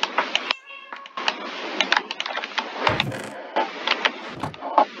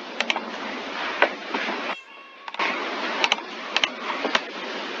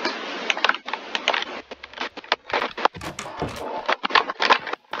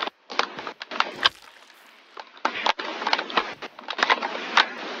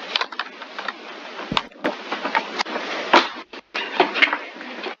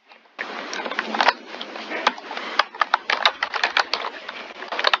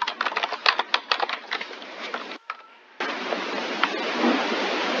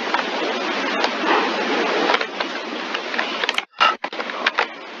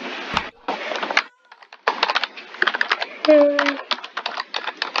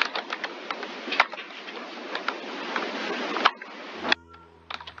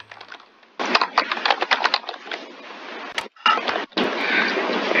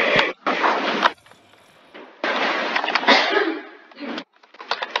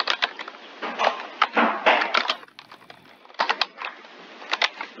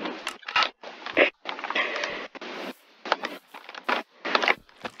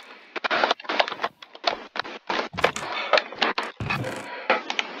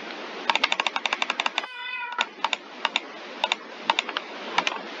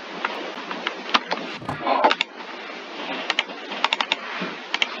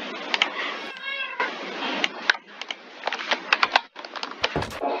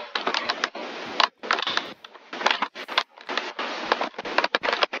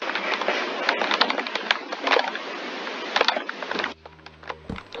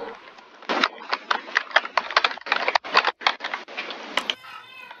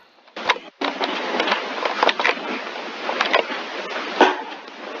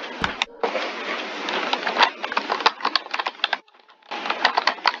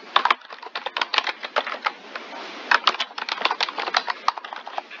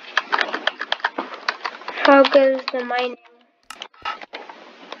 How goes the mining?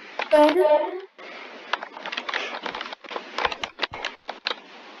 Good.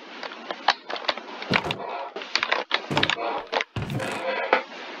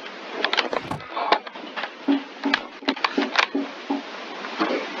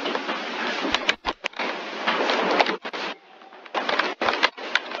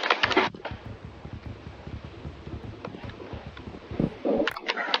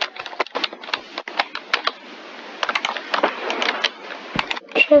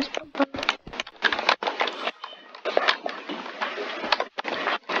 Just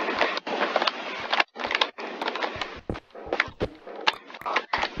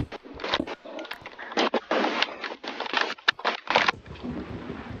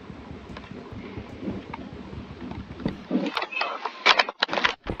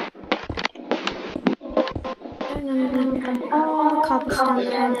Oh, cobblestone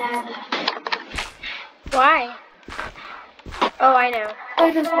there. why? Oh, I know.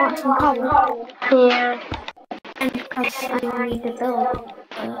 I just want some cobble. Yeah. And because I need to build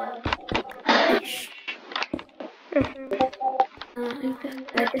a fish.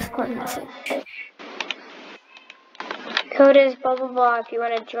 The Discord message. Code is blah blah blah if you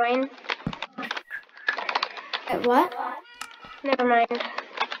want to join. Wait, what? Never mind.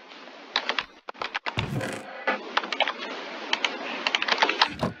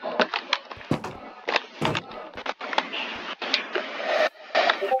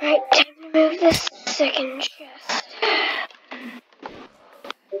 Right, time to move this second chest.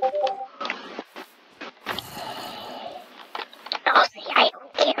 Oh, see, I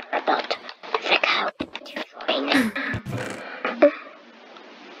don't care about the code to join.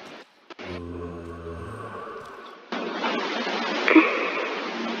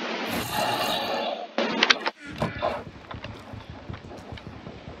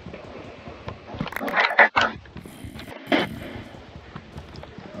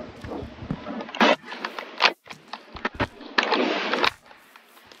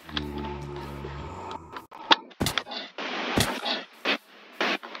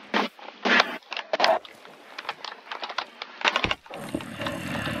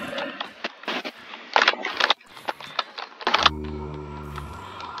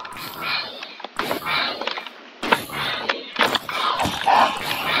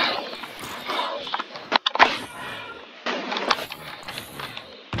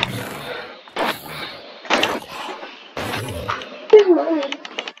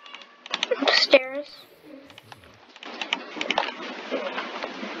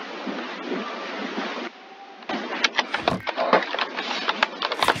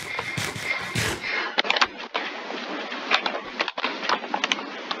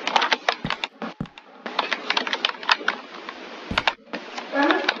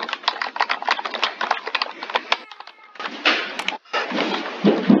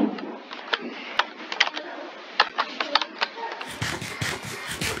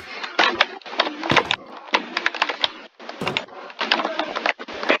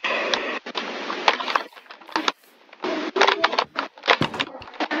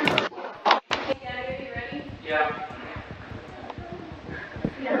 Huh?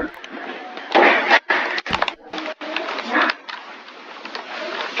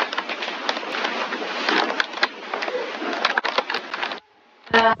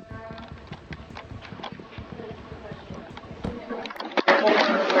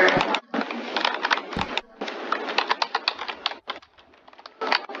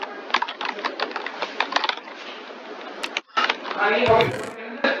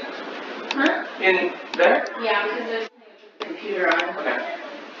 In there? Yeah, because there's a computer on it.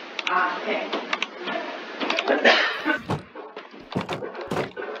 Okay. Okay.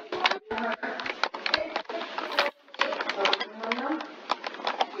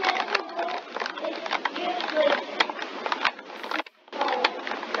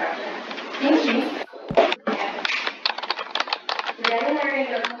 Thank you. Then they're going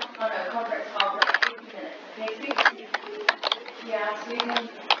to go on a conference call for like 50 minutes. Okay, yeah, so you can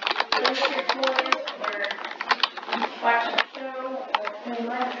finish your toys or watch a show or play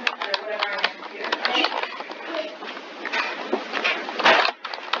Minecraft or whatever on your computer. Okay?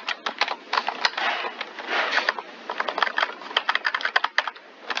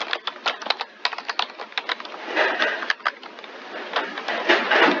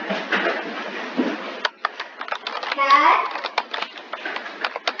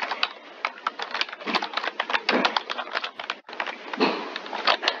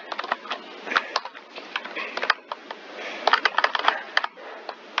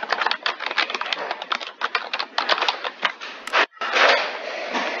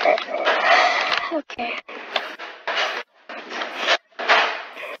 Okay.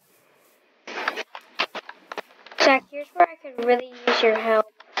 Zach, here's where I could really use your help.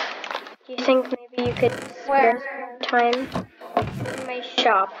 Do you think maybe you could spare some time in my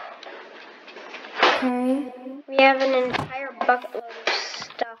shop? Okay. We have an entire bucket load of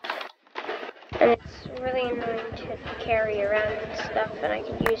stuff, and it's really annoying to carry around and stuff, and I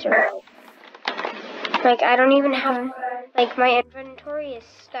could use your help. Like, I don't even have, like, my inventory is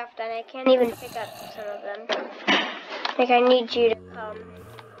stuffed, and I can't even pick up some of them. Like, I need you to come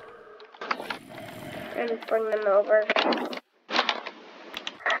and bring them over.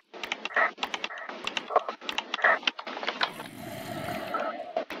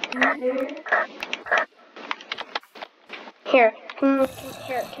 Here, can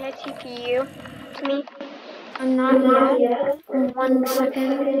I TP you to me? Not yet. 1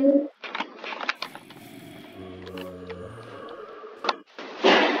 second.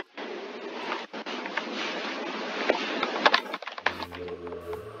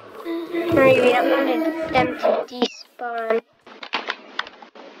 Maybe I wanted them to despawn.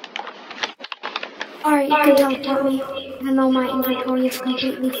 Alright, you can teleport me, even though my inventory is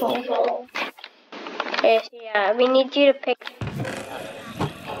completely full. Yes, yeah, we need you to pick.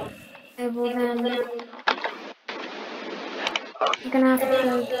 Okay, well then, I'm gonna have to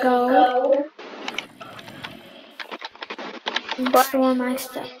go and store my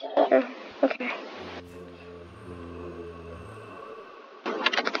stuff. Okay.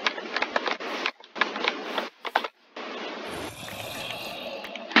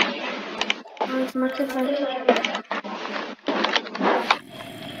 As much as I can.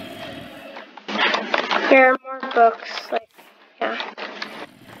 There are more books, like, yeah.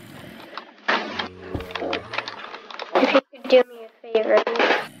 If you could do me a favor and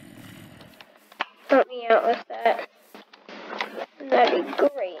help me out with that, that'd be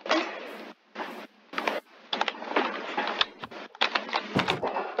great.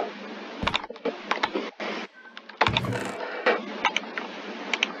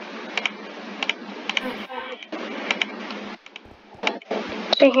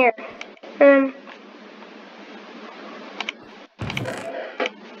 So here,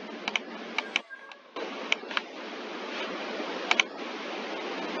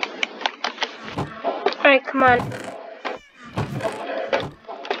 alright, come on.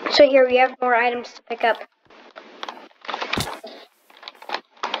 So here, we have more items to pick up.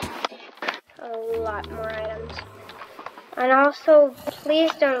 A lot more items. And also,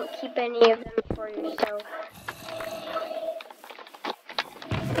 please don't keep any of them for yourself.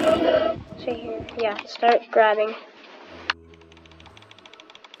 So here, yeah, start grabbing.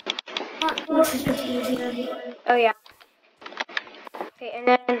 This is just easier. Oh yeah. Okay, and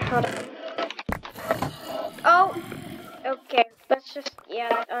then, hold on. Oh! Okay, let's just,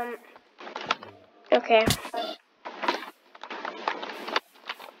 yeah, okay.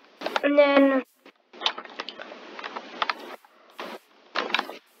 And then,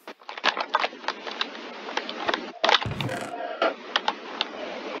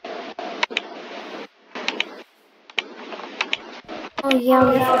 Oh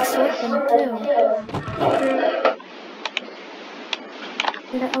yeah, we have to sort them too.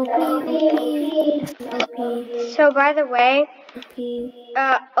 The OP. This is OP. So by the way, OP.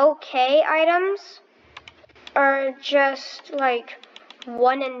 okay items are just like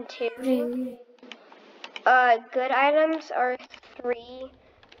 1 and 2. Good items are 3,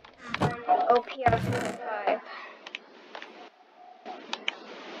 and OP are 4 and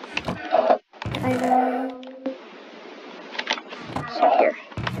 5. Item. So here.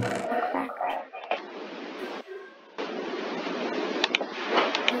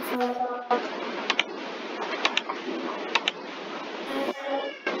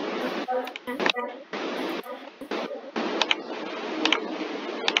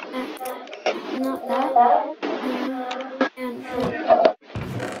 Not that.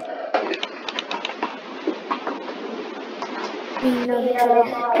 And no, these are all.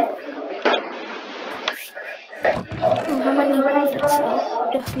 Oh, how many profits though?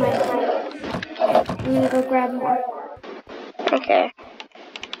 Just my own. I'm gonna go grab more. Okay.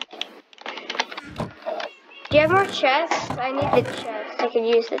 Do you have more chests? I need the chest. I could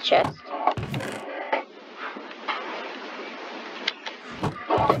use the chest.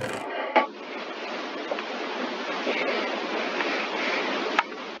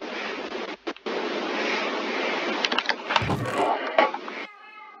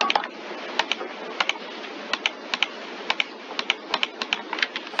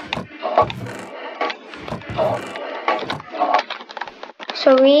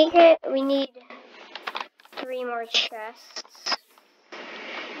 So we need 3 more chests.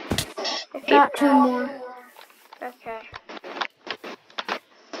 Got 2 more. Okay.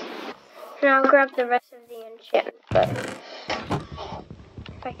 And I'll grab the rest of the enchantment, but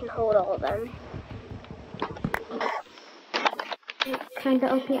if I can hold all of them.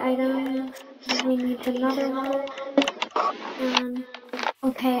 Kinda OP item. We need another one. And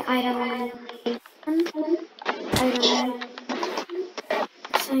okay, item. Item.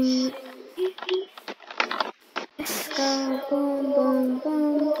 Sing. Let's go. Boom, boom,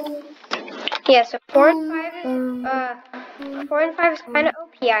 boom. Yeah, so 4 and 5 is kind of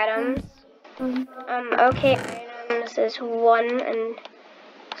OP items. Okay items is 1 and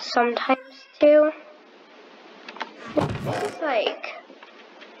sometimes 2. This is like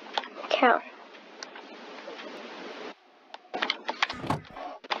cow.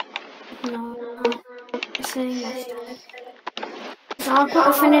 No, I'm saying that. Does Aqua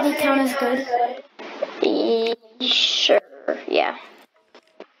Affinity count as good? Sure, yeah.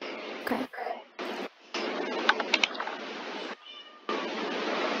 Okay.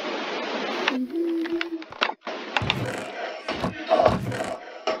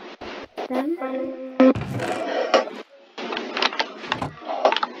 Then?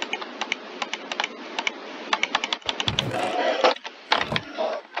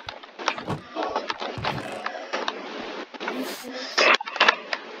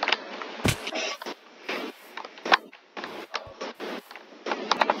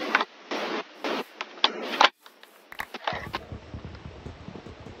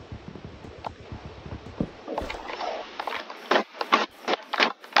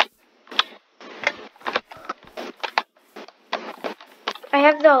 I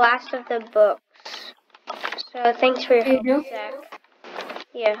have the last of the books. So thanks for your help, do? Zach.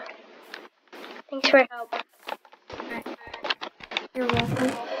 Yeah. Thanks for your help. You're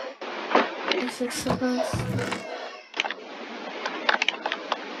welcome. This is supposed.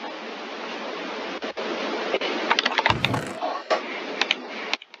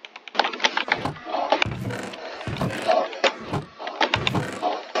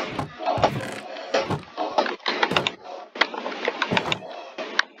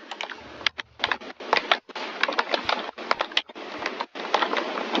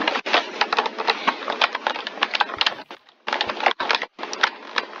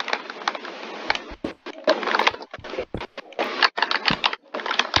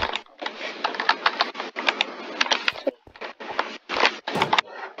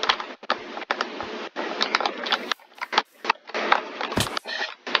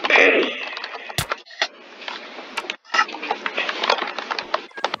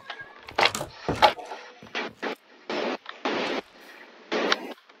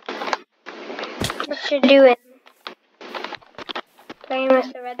 What you doing? Playing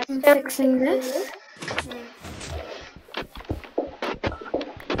with the I'm redstone? fixing this.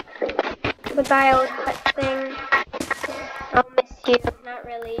 Goodbye, old pet thing. I'll miss you. Not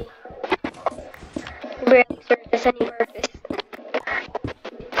really. You barely served us any purpose.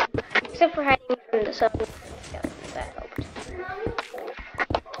 Except for hiding from the sun. Yeah, that helped.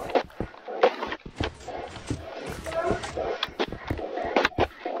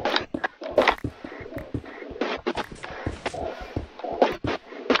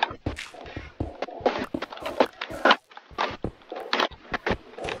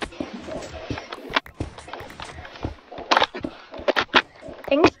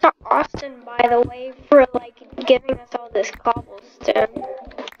 Austin, by the way, for like giving us all this cobblestone.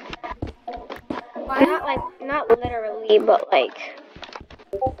 Not literally, but like,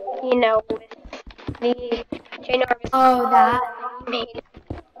 you know, with the ginormous Oh, that. he made.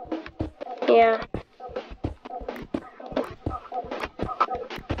 Yeah.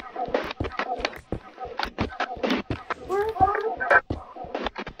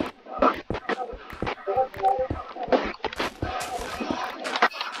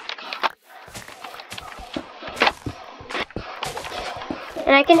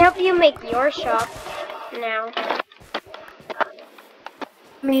 And I can help you make your shop now.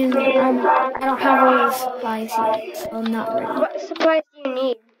 I mean, I don't have all the supplies yet, so I'm not ready. What supplies do you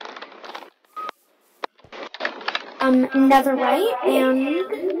need? Netherite and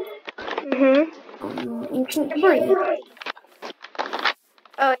ancient debris.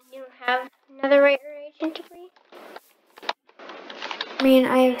 Oh, you don't have netherite or ancient debris? I mean,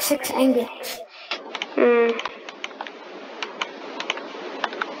 I have 6 ingots.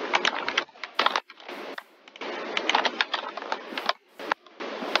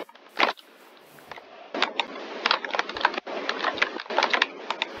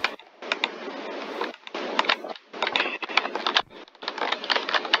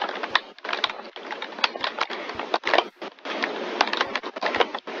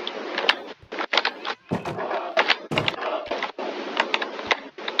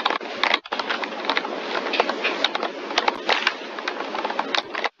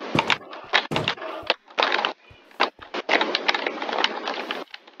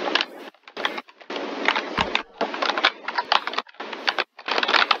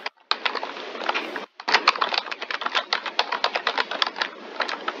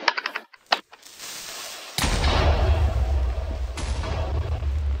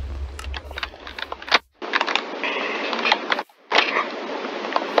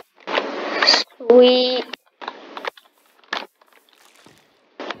 Sweet.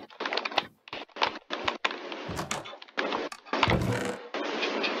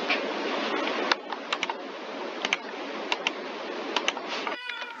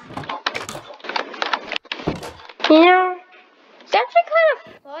 You know, it's actually kind of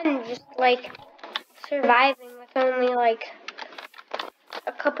fun just like surviving with only like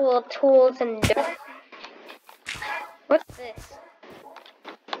a couple of tools and dirt. What's this?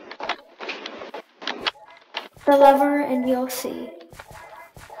 The lever, and you'll see.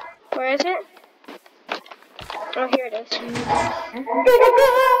 Where is it? Oh, here it is.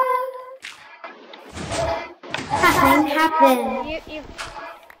 Nothing happened. You.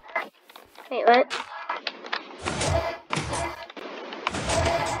 Wait, what?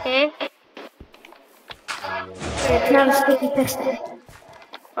 Eh? It's not a sticky piston.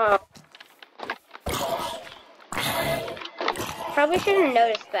 Oh. Probably should have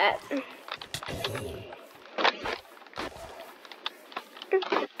noticed that.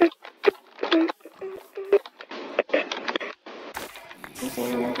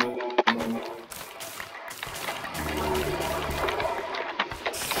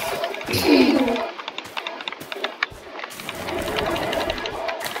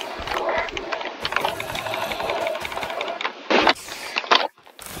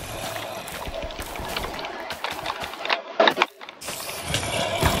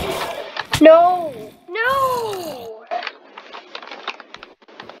 No! No!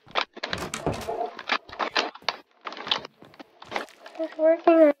 I was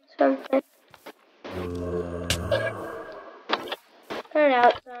working on something. Cut it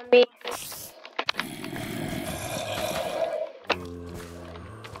out, zombie.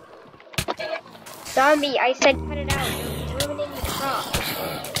 Zombie, I said cut it out. You're ruining the crop.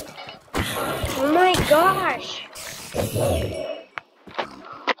 Oh my gosh!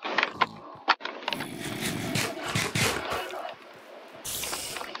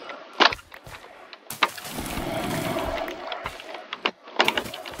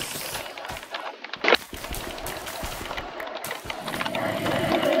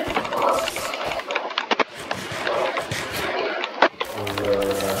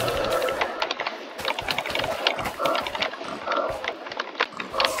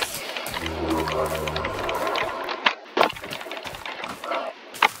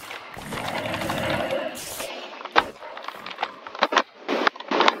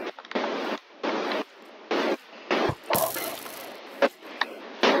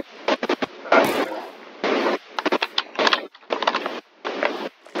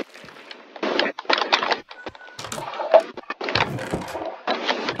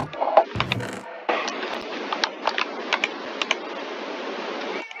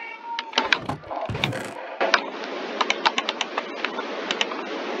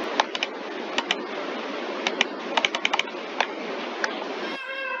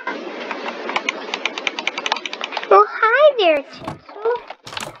 my tinsel.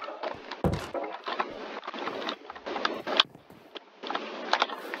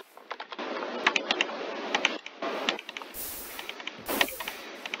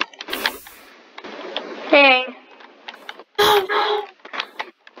 Hey.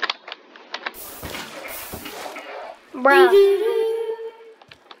 Bruh.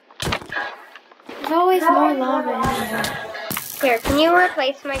 There's always more lava in there. Here, can you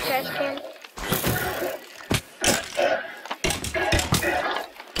replace my trash can?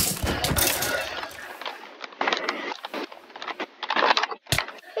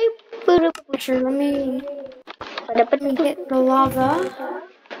 Sure, let me get the lava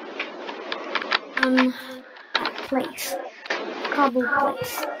place. Cobble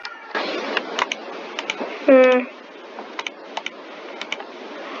place.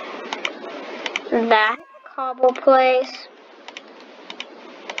 That cobble place.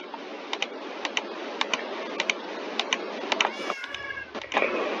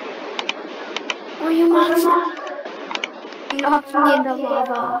 Oh, you monster! Knocked me in the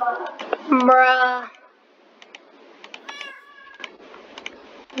lava. Bruh.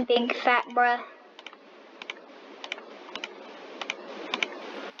 Big fat bruh.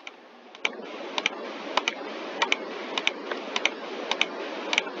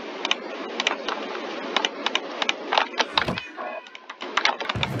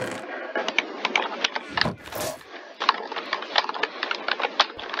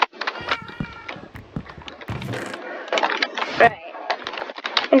 Right.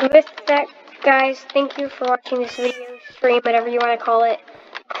 And with that, guys, thank you for watching this video, stream, whatever you want to call it.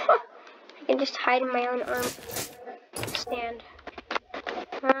 I can just hide in my own arm stand.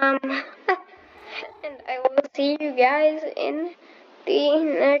 And I will see you guys in the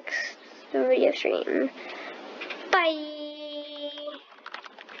next video stream.